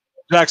know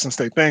Jackson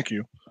State. Thank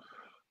you.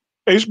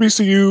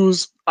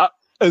 HBCUs.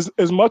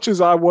 As much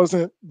as I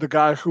wasn't the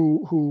guy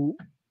who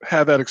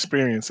had that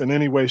experience in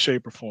any way,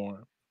 shape, or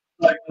form,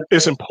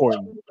 it's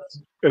important.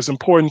 It's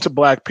important to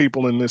Black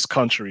people in this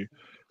country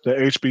that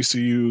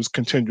HBCUs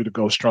continue to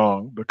go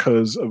strong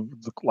because of,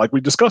 like we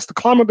discussed, the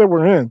climate that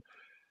we're in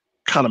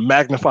kind of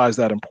magnifies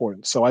that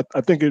importance. So I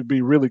think it'd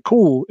be really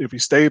cool if he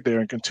stayed there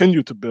and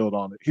continued to build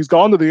on it. He's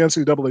gone to the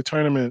NCAA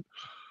tournament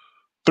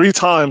 3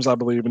 times, I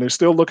believe, and they're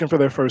still looking for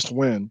their first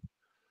win.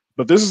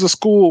 But this is a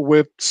school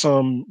with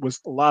a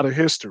lot of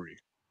history.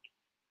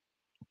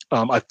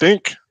 I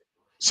think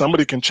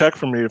somebody can check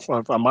for me if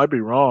I might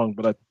be wrong,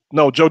 but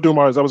Joe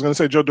Dumars. I was going to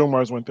say Joe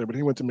Dumars went there, but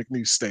he went to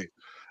McNeese State.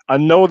 I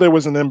know there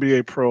was an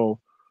NBA pro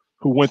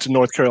who went to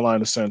North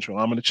Carolina Central.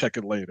 I'm going to check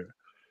it later.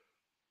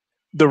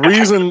 The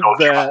reason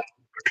that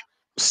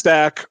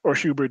Stack or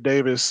Hubert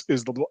Davis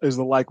is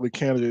the likely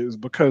candidate is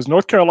because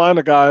North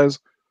Carolina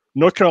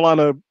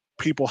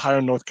people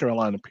hire North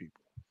Carolina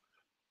people.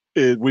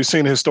 We've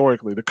seen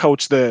historically. The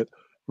coach that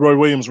Roy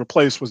Williams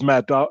replaced was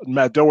Matt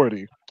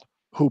Doherty,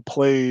 who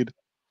played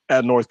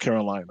at North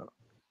Carolina.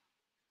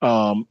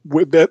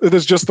 It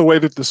is just the way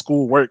that the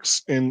school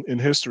works in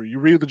history. You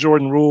read the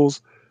Jordan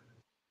rules.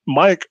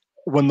 Mike,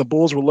 when the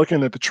Bulls were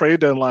looking at the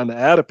trade deadline to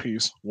add a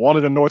piece,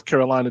 wanted a North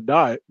Carolina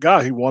guy.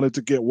 He wanted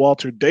to get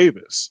Walter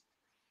Davis.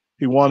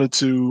 He wanted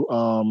to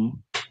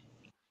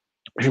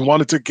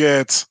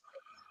get.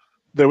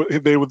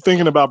 They were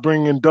thinking about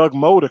bringing in Doug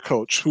Moe to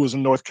coach, who was a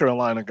North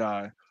Carolina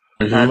guy.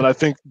 Mm-hmm. And I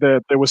think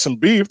that there was some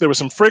beef, there was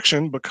some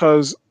friction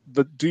because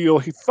the deal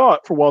he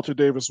thought for Walter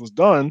Davis was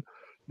done,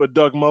 but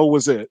Doug Moe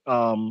was at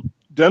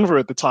Denver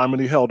at the time,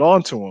 and he held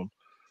on to him.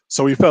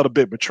 So he felt a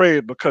bit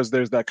betrayed because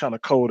there's that kind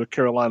of code of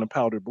Carolina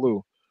powder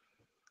blue.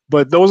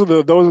 But those are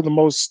the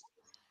most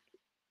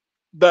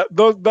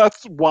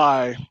that's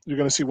why you're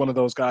going to see one of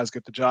those guys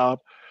get the job.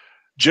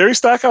 Jerry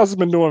Stackhouse has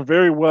been doing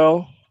very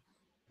well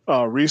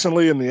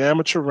recently in the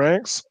amateur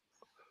ranks.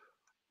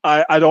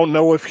 I don't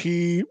know if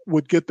he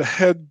would get the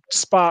head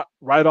spot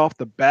right off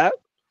the bat,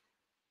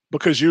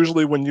 because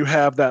usually when you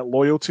have that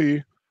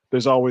loyalty,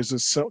 there's always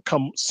this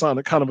kind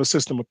of a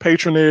system of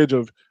patronage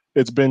of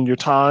it's been your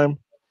time.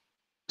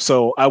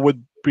 So I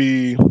wouldn't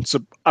be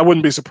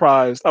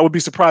surprised. I would be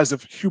surprised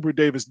if Hubert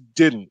Davis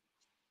didn't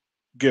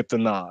get the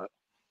nod.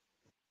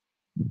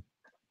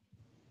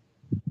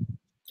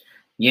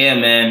 Yeah,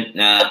 man.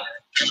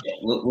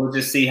 We'll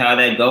just see how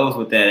that goes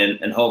with that,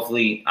 and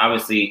hopefully,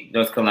 obviously,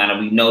 North Carolina,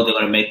 we know they're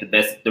going to make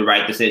the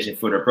right decision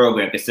for their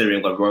program,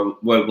 considering what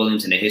Roy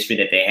Williams and the history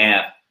that they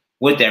have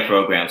with that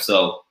program.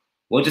 So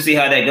we'll just see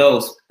how that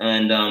goes,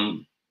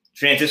 and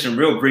transition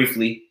real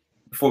briefly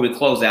before we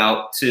close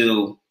out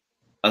to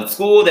a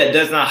school that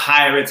does not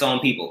hire its own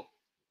people,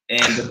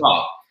 and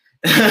DePaul.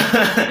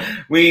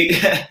 we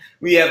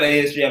have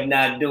a history of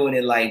not doing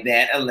it like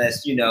that,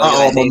 unless they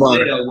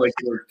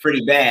were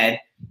pretty bad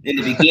in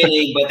the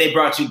beginning, but they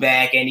brought you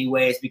back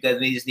anyways because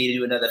they just need to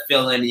do another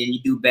fill-in, and then you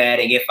do bad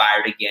and get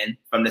fired again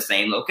from the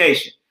same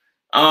location.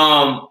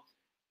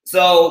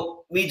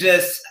 So we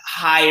just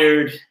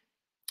hired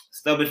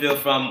Stubblefield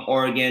from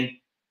Oregon.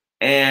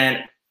 And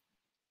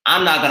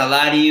I'm not gonna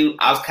lie to you,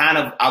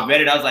 I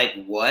read it, I was like,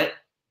 what?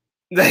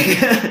 Like,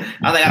 I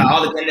was like, out of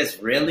all the candidates,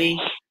 really?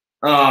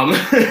 And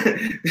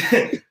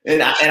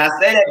I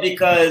say that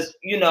because,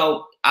 you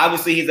know,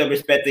 obviously he's a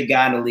respected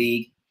guy in the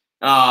league,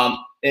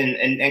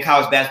 and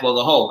college basketball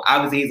as a whole.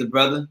 Obviously he's a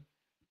brother.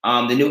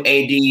 The new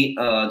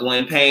AD,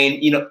 Dwayne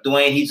Payne, you know,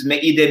 Dwayne,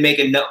 he did make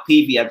it known,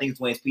 Peavy, I think it's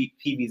Dwayne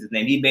Peavy's his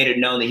name. He made it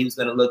known that he was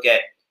going to look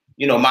at,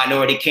 you know,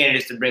 minority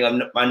candidates to bring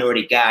a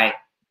minority guy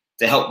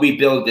to help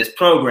rebuild this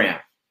program.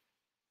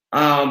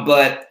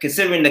 But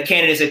considering the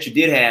candidates that you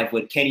did have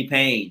with Kenny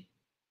Payne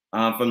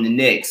from the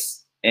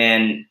Knicks,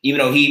 and even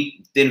though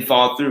he didn't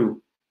fall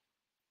through,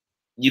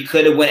 you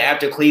could have went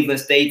after Cleveland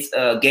State's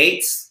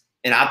Gates,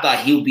 and I thought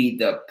he would be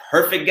the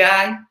perfect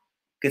guy,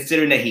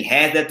 considering that he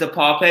has that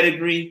DePaul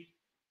pedigree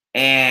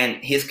and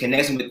his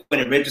connection with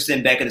Quentin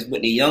Richardson back in his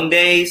Whitney Young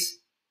days.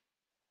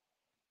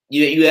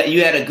 You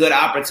had a good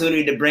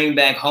opportunity to bring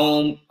back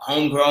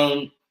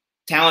homegrown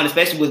talent,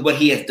 especially with what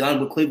he has done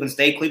with Cleveland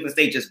State. Cleveland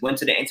State just went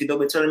to the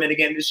NCAA tournament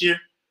again this year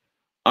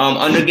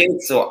under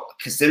Gates. So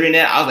considering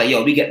that, I was like,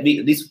 yo, we at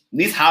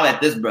least holler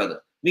at this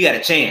brother. We got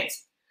a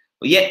chance.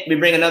 But yet we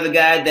bring another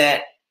guy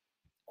that,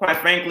 quite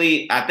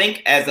frankly, I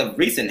think as of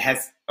recent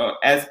has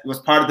as was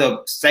part of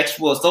the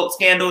sexual assault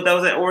scandal that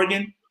was at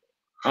Oregon.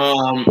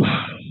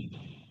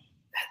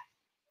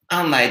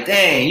 I'm like,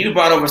 dang, you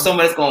brought over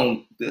someone that's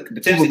going to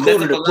potentially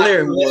recruited the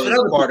player who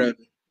was part of it.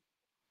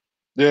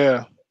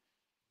 Yeah.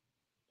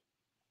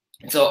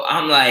 So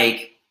I'm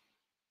like,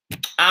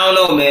 I don't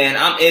know, man.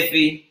 I'm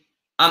iffy.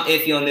 I'm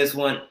iffy on this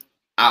one.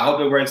 I hope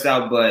it works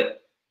out.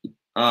 But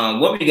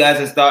what were you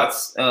guys'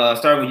 thoughts?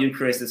 Starting with you,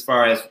 Chris, as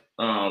far as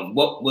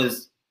what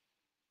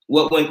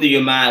went through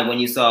your mind when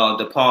you saw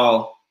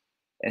DePaul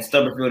and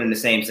Stubberfield in the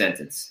same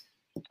sentence?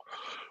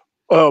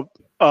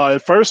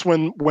 At first,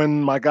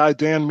 when my guy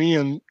Dan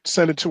Meehan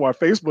sent it to our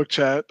Facebook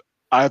chat,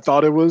 I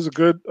thought it was a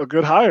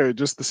good hire,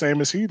 just the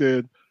same as he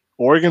did.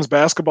 Oregon's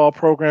basketball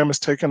program has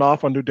taken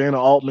off under Dana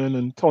Altman,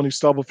 and Tony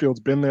Stubblefield's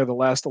been there the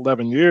last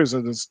 11 years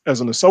as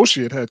an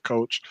associate head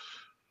coach.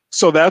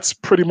 So that's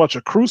pretty much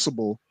a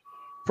crucible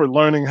for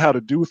learning how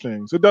to do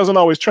things. It doesn't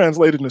always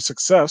translate into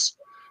success,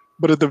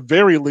 but at the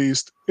very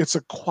least, it's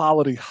a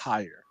quality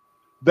hire.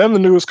 Then the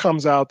news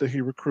comes out that he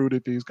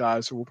recruited these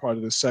guys who were part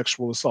of this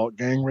sexual assault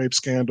gang rape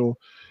scandal,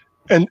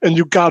 and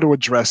you got to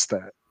address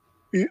that.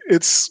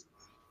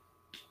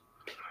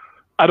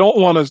 I don't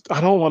want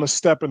to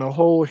step in a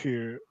hole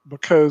here,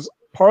 because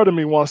part of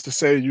me wants to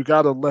say you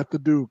got to let the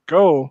dude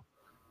go.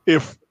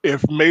 If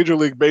Major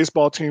League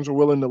Baseball teams are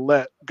willing to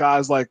let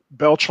guys like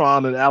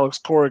Beltran and Alex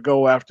Cora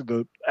go after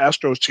the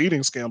Astros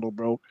cheating scandal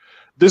broke,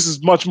 this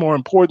is much more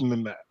important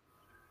than that.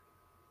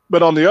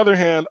 But on the other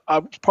hand,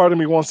 part of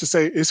me wants to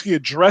say is he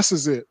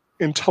addresses it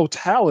in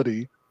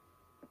totality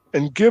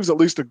and gives at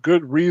least a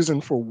good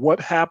reason for what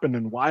happened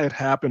and why it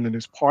happened and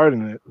his part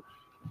in it,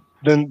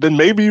 then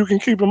maybe you can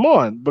keep him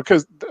on,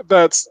 because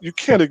you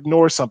can't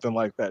ignore something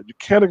like that. You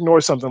can't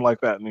ignore something like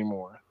that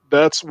anymore.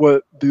 That's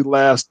what the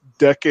last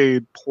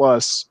decade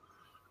plus,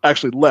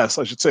 actually less,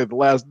 I should say, the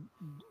last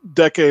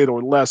decade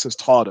or less has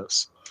taught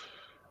us.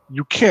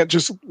 You can't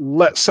just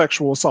let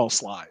sexual assault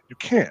slide. You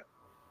can't.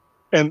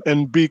 And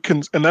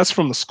that's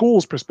from the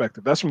school's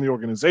perspective. That's from the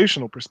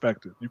organizational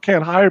perspective. You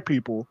can't hire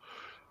people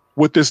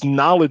with this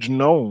knowledge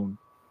known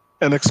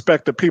and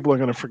expect that people are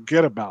going to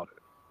forget about it.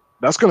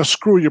 That's going to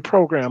screw your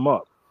program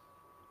up.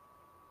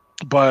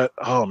 But,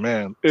 oh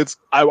man,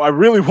 I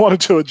really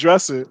wanted to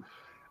address it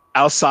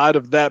outside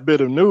of that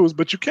bit of news,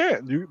 but you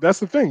can't.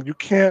 That's the thing. You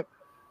can't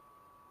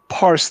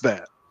parse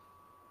that.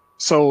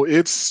 So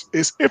it's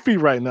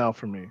iffy right now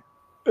for me.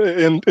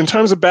 In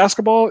terms of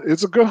basketball,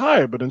 it's a good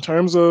hire, but in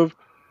terms of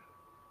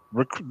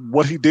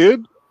what he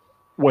did,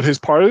 what his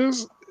part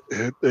is,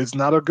 it's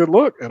not a good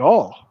look at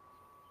all.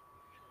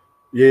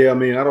 Yeah, I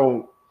mean, I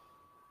don't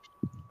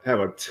have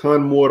a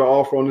ton more to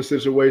offer on the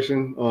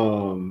situation.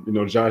 You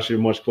know, Josh, you're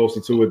much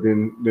closer to it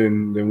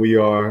than we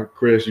are.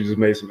 Chris, you just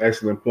made some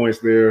excellent points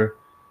there.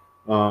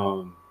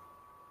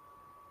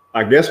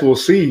 I guess we'll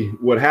see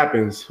what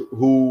happens.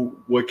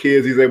 What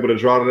kids he's able to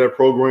draw to that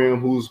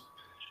program.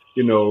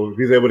 If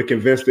he's able to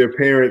convince their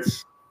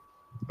parents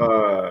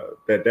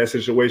that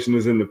situation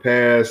is in the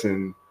past,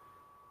 and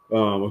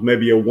with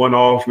maybe a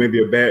one-off,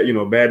 maybe a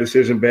bad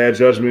decision, bad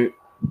judgment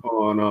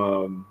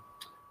on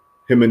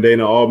him and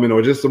Dana Altman,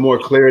 or just some more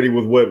clarity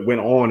with what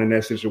went on in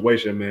that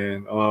situation,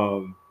 man.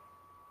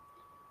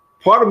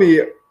 Part of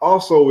me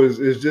also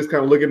is just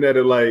kind of looking at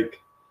it like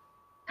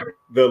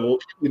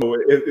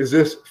is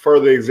this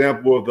further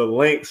example of the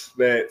lengths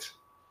that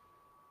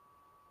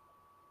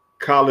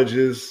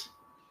colleges,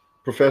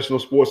 professional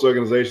sports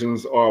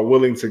organizations are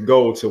willing to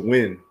go to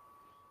win.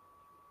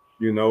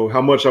 You know,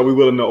 how much are we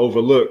willing to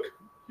overlook?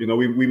 You know,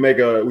 we make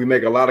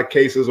a lot of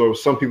cases, or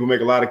some people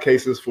make a lot of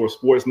cases for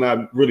sports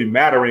not really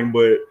mattering,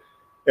 but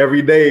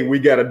every day we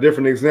got a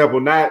different example.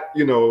 Not,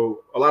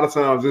 a lot of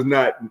times it's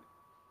not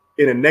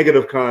in a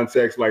negative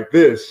context like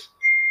this,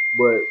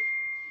 but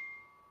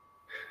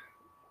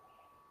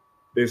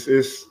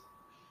it's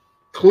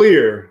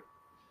clear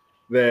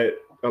that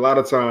a lot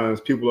of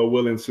times people are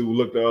willing to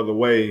look the other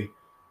way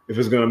if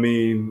it's going to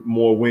mean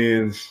more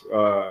wins,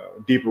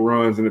 deeper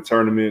runs in the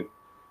tournament,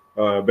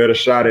 better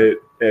shot at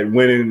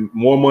winning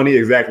more money.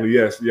 Exactly.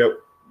 Yes. Yep.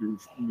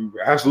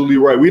 You're absolutely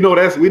right. We know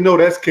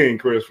that's King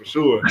Chris for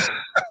sure.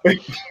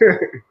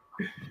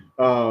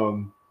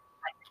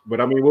 But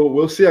I mean,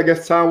 we'll see. I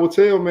guess time will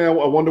tell, man.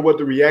 I wonder what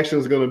the reaction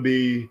is going to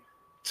be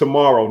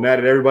tomorrow. Now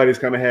that everybody's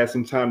kind of had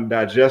some time to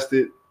digest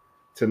it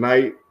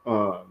tonight,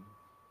 and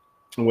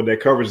what that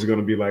coverage is going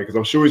to be like. Because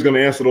I'm sure he's going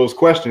to answer those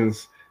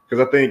questions.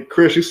 Because I think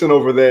Chris, you sent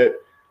over that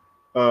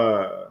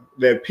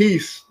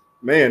piece,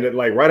 man. That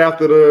like right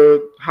after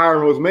the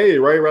hiring was made,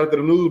 right after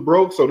the news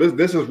broke. So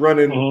this is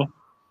running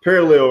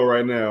parallel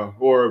right now,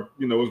 or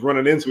it's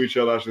running into each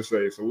other, I should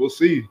say. So we'll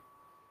see.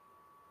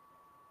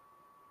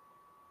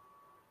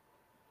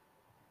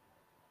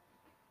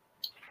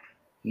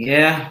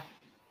 Yeah.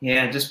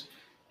 Just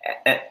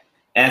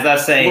as I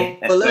say,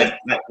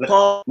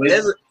 Paul,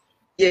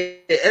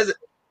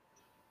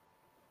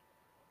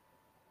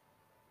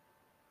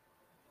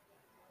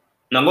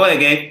 no, go ahead,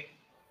 Gabe.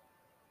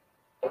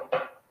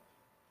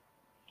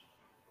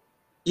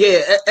 Yeah,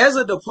 as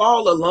a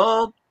DePaul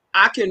alum,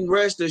 I can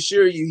rest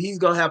assure you he's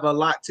gonna have a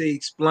lot to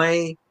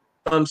explain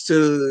when it comes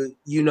to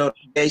the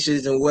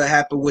cases and what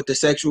happened with the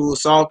sexual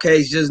assault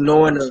case. Just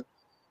knowing the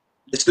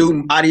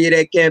student body of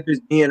that campus,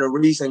 being a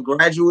recent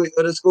graduate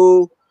of the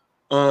school,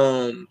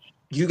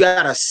 you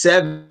got a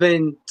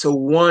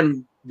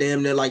 7-to-1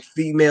 damn near like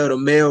female to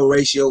male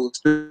ratio.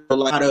 A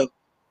lot of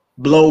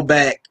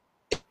blowback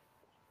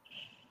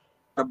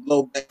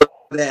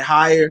that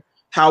higher.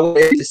 However,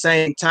 at the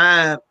same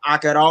time, I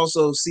could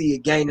also see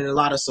it gaining a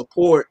lot of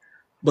support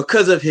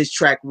because of his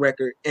track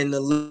record and the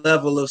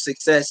level of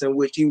success in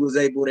which he was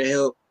able to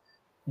help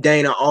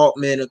Dana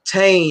Altman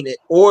obtain at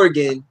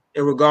Oregon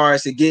in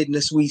regards to getting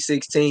the Sweet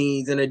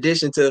 16s, in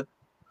addition to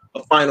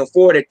a Final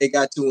Four that they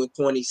got to in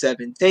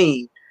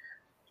 2017.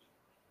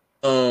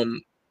 A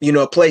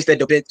place that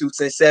they've been through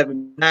since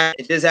 '79,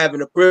 and just having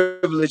the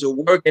privilege of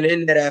working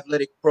in that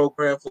athletic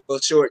program for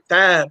a short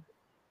time.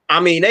 I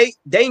mean,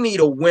 they need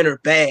a winner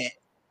bad.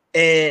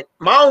 And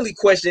my only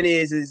question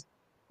is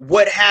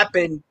what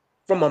happened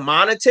from a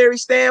monetary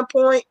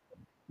standpoint?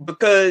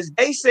 Because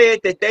they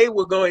said that they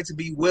were going to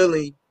be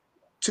willing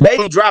to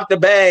maybe drop the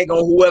bag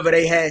on whoever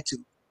they had to.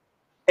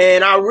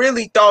 And I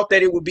really thought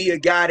that it would be a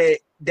guy that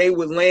they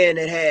would land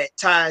that had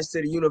ties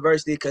to the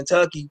University of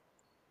Kentucky.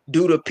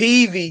 Due to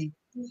Peavy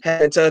had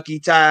Kentucky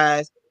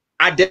ties,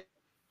 I didn't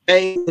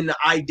think the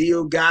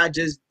ideal guy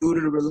just due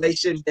to the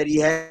relations that he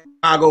had with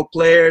Chicago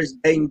players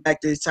dating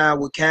back to his time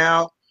with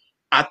Cal.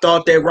 I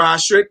thought that Rod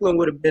Strickland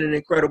would have been an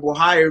incredible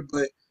hire,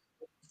 but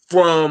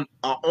from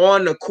an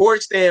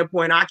on-the-court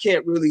standpoint, I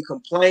can't really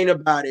complain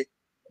about it.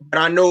 But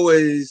I know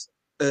as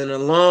an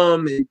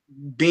alum and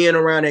being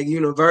around that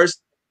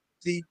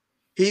university,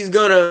 he's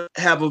going to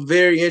have a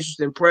very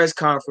interesting press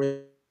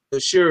conference, for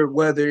sure,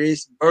 whether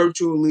it's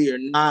virtually or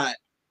not,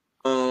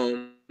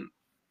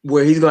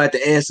 where he's going to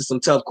have to answer some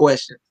tough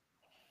questions.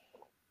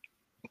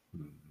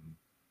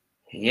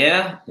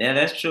 Yeah,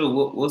 that's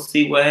true. We'll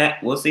see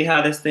we'll see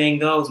how this thing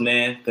goes,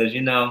 man. Because I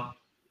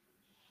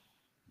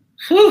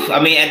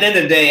mean, at the end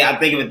of the day, I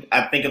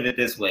think of it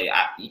this way.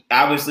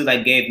 Obviously,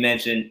 like Gabe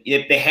mentioned,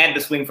 if they had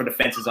to swing for the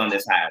fences on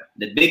this hire,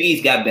 the Big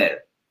East got better,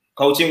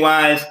 coaching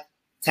wise,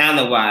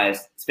 talent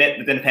wise,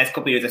 within the past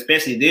couple of years,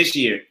 especially this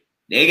year,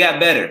 they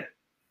got better.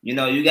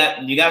 You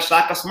got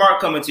Shaka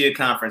Smart coming to your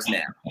conference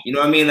now. You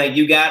know what I mean? Like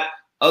you got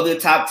other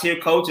top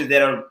tier coaches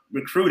that are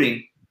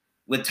recruiting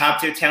with top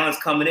tier talents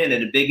coming in,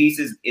 and the Big East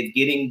is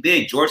getting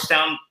big.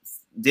 Georgetown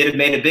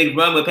made a big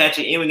run with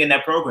Patrick Ewing in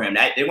that program.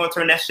 They're going to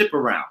turn that ship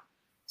around.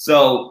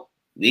 So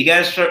you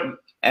guys,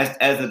 as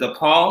a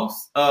DePaul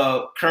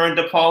current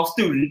DePaul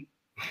student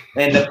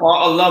and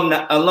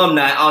DePaul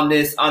alumni on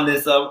this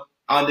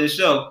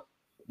show,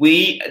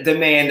 we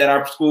demand that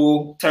our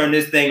school turn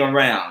this thing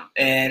around.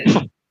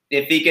 And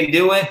if he can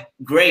do it,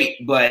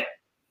 great. But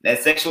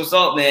that sexual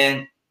assault,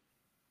 man,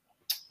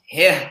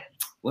 yeah,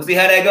 we'll see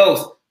how that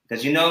goes.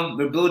 Because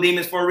we're Blue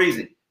Demons for a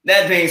reason.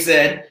 That being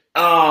said,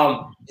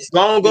 it's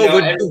gonna go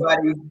with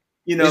everybody.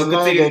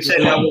 Continue to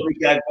check out what we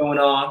got going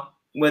on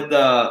with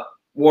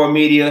War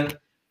Media,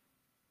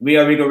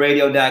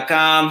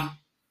 RealRegalRadio.com,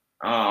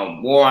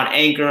 War on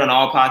Anchor on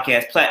all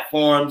podcast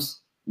platforms,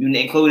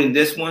 including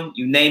this one.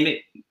 You name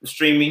it,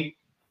 streaming.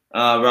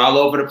 We're all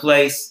over the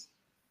place.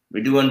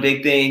 We're doing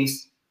big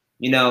things.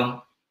 We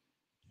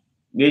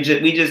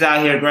just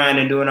out here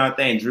grinding, doing our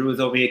thing. Drew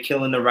is over here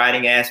killing the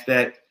writing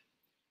aspect.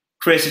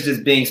 Chris is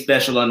just being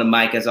special on the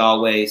mic as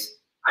always.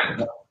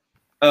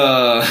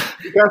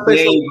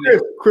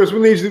 Chris, we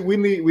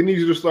need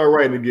you to start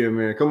writing again,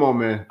 man. Come on,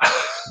 man.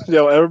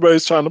 Yo,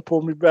 everybody's trying to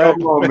pull me back.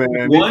 Come on,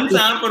 man. One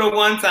time for the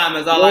one time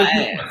is all I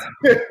ask.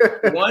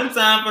 One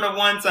time for the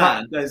one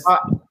time.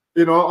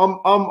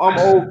 I'm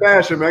old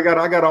fashioned, man.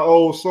 I got an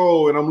old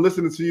soul, and I'm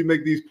listening to you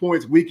make these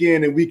points week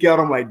in and week out.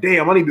 I'm like,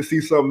 damn, I need to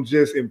see something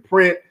just in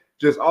print,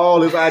 just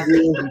all his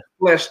ideas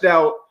fleshed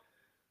out.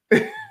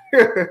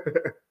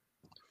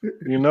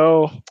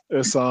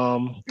 It's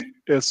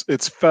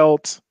it's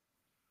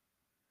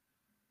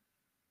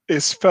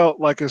felt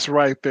like it's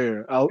right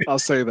there. I'll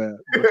say that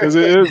because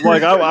it is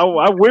like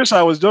I wish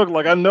I was joking.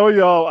 Like I know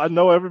y'all, I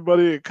know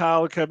everybody.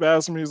 Kyle kept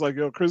asking me, he's like,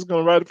 "Yo, Chris is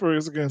gonna write it for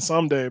us again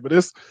someday." But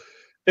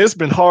it's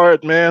been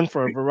hard, man,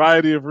 for a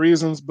variety of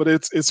reasons. But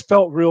it's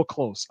felt real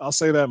close. I'll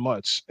say that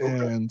much. Okay.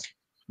 And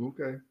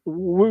okay,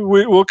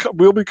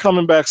 we'll be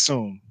coming back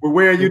soon. we're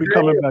wearing you We'll be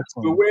down. coming back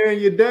We're soon. wearing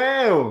you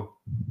down.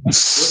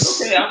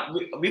 It's okay.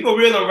 We gonna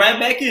reel them right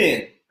back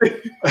in.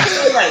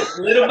 Like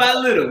little by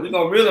little, we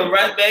gonna reel them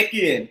right back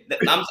in.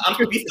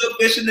 We still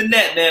fishing the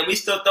net, man. We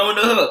still throwing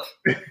the hook.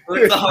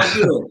 It's all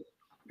good.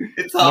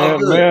 It's all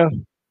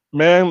good.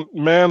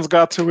 Man's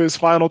got to his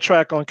final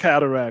track on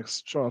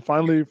Cataracts. So I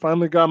finally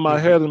got my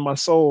head and my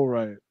soul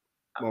right.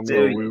 I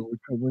feel you.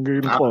 We're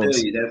getting I close.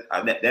 feel you.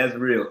 That's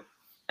real.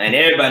 And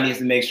everybody needs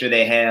to make sure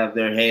they have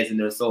their heads and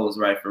their souls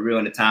right for real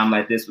in a time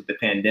like this with the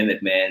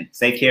pandemic, man.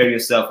 Take care of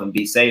yourself and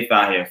be safe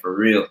out here for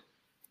real.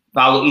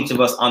 Follow each of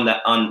us on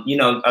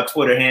our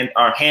Twitter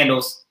our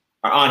handles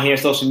are on here,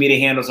 social media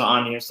handles are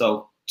on here.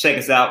 So check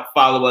us out,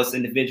 follow us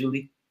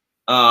individually.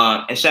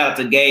 And shout out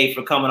to Gabe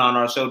for coming on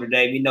our show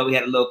today. We know we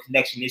had a little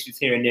connection issues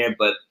here and there,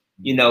 but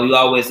you're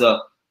always a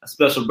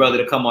special brother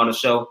to come on the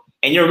show.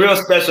 And you're real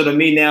special to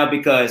me now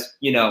because,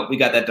 we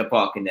got that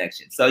DePaul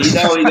connection. So, I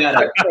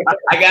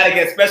gotta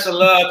get special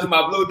love to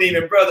my Blue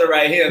Demon brother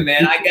right here,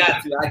 man. I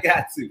got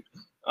to.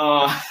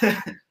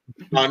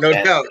 No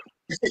doubt.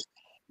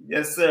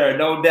 Yes, sir.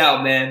 No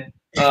doubt, man.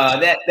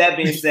 That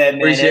being said,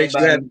 man, Appreciate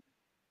you.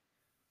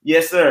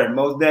 Yes, sir.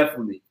 Most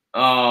definitely.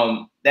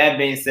 That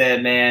being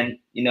said, man,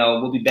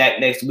 we'll be back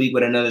next week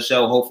with another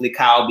show. Hopefully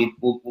Kyle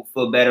will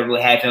feel better.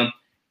 We'll have him,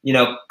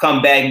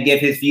 come back and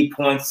give his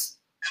viewpoints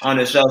on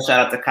the show.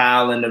 Shout out to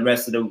Kyle and the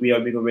rest of the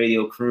Real Bigger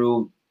Radio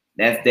crew.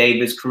 That's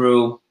David's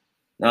crew.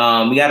 We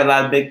got a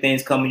lot of big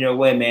things coming your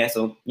way, man.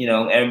 So,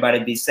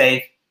 everybody be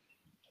safe.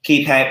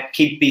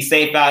 Be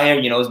safe out here.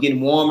 It's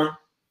getting warmer.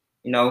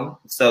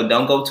 So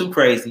don't go too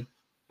crazy.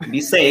 Be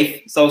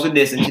safe, social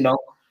distance.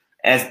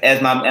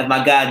 As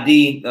my guy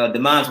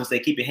Demons would say,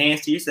 keep your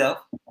hands to yourself.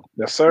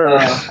 Yes, sir.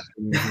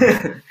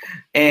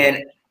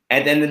 And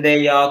at the end of the day,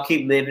 y'all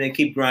keep living and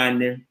keep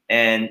grinding,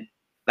 and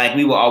like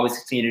we will always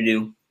continue to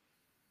do,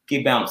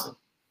 keep bouncing.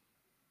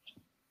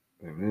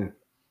 Amen.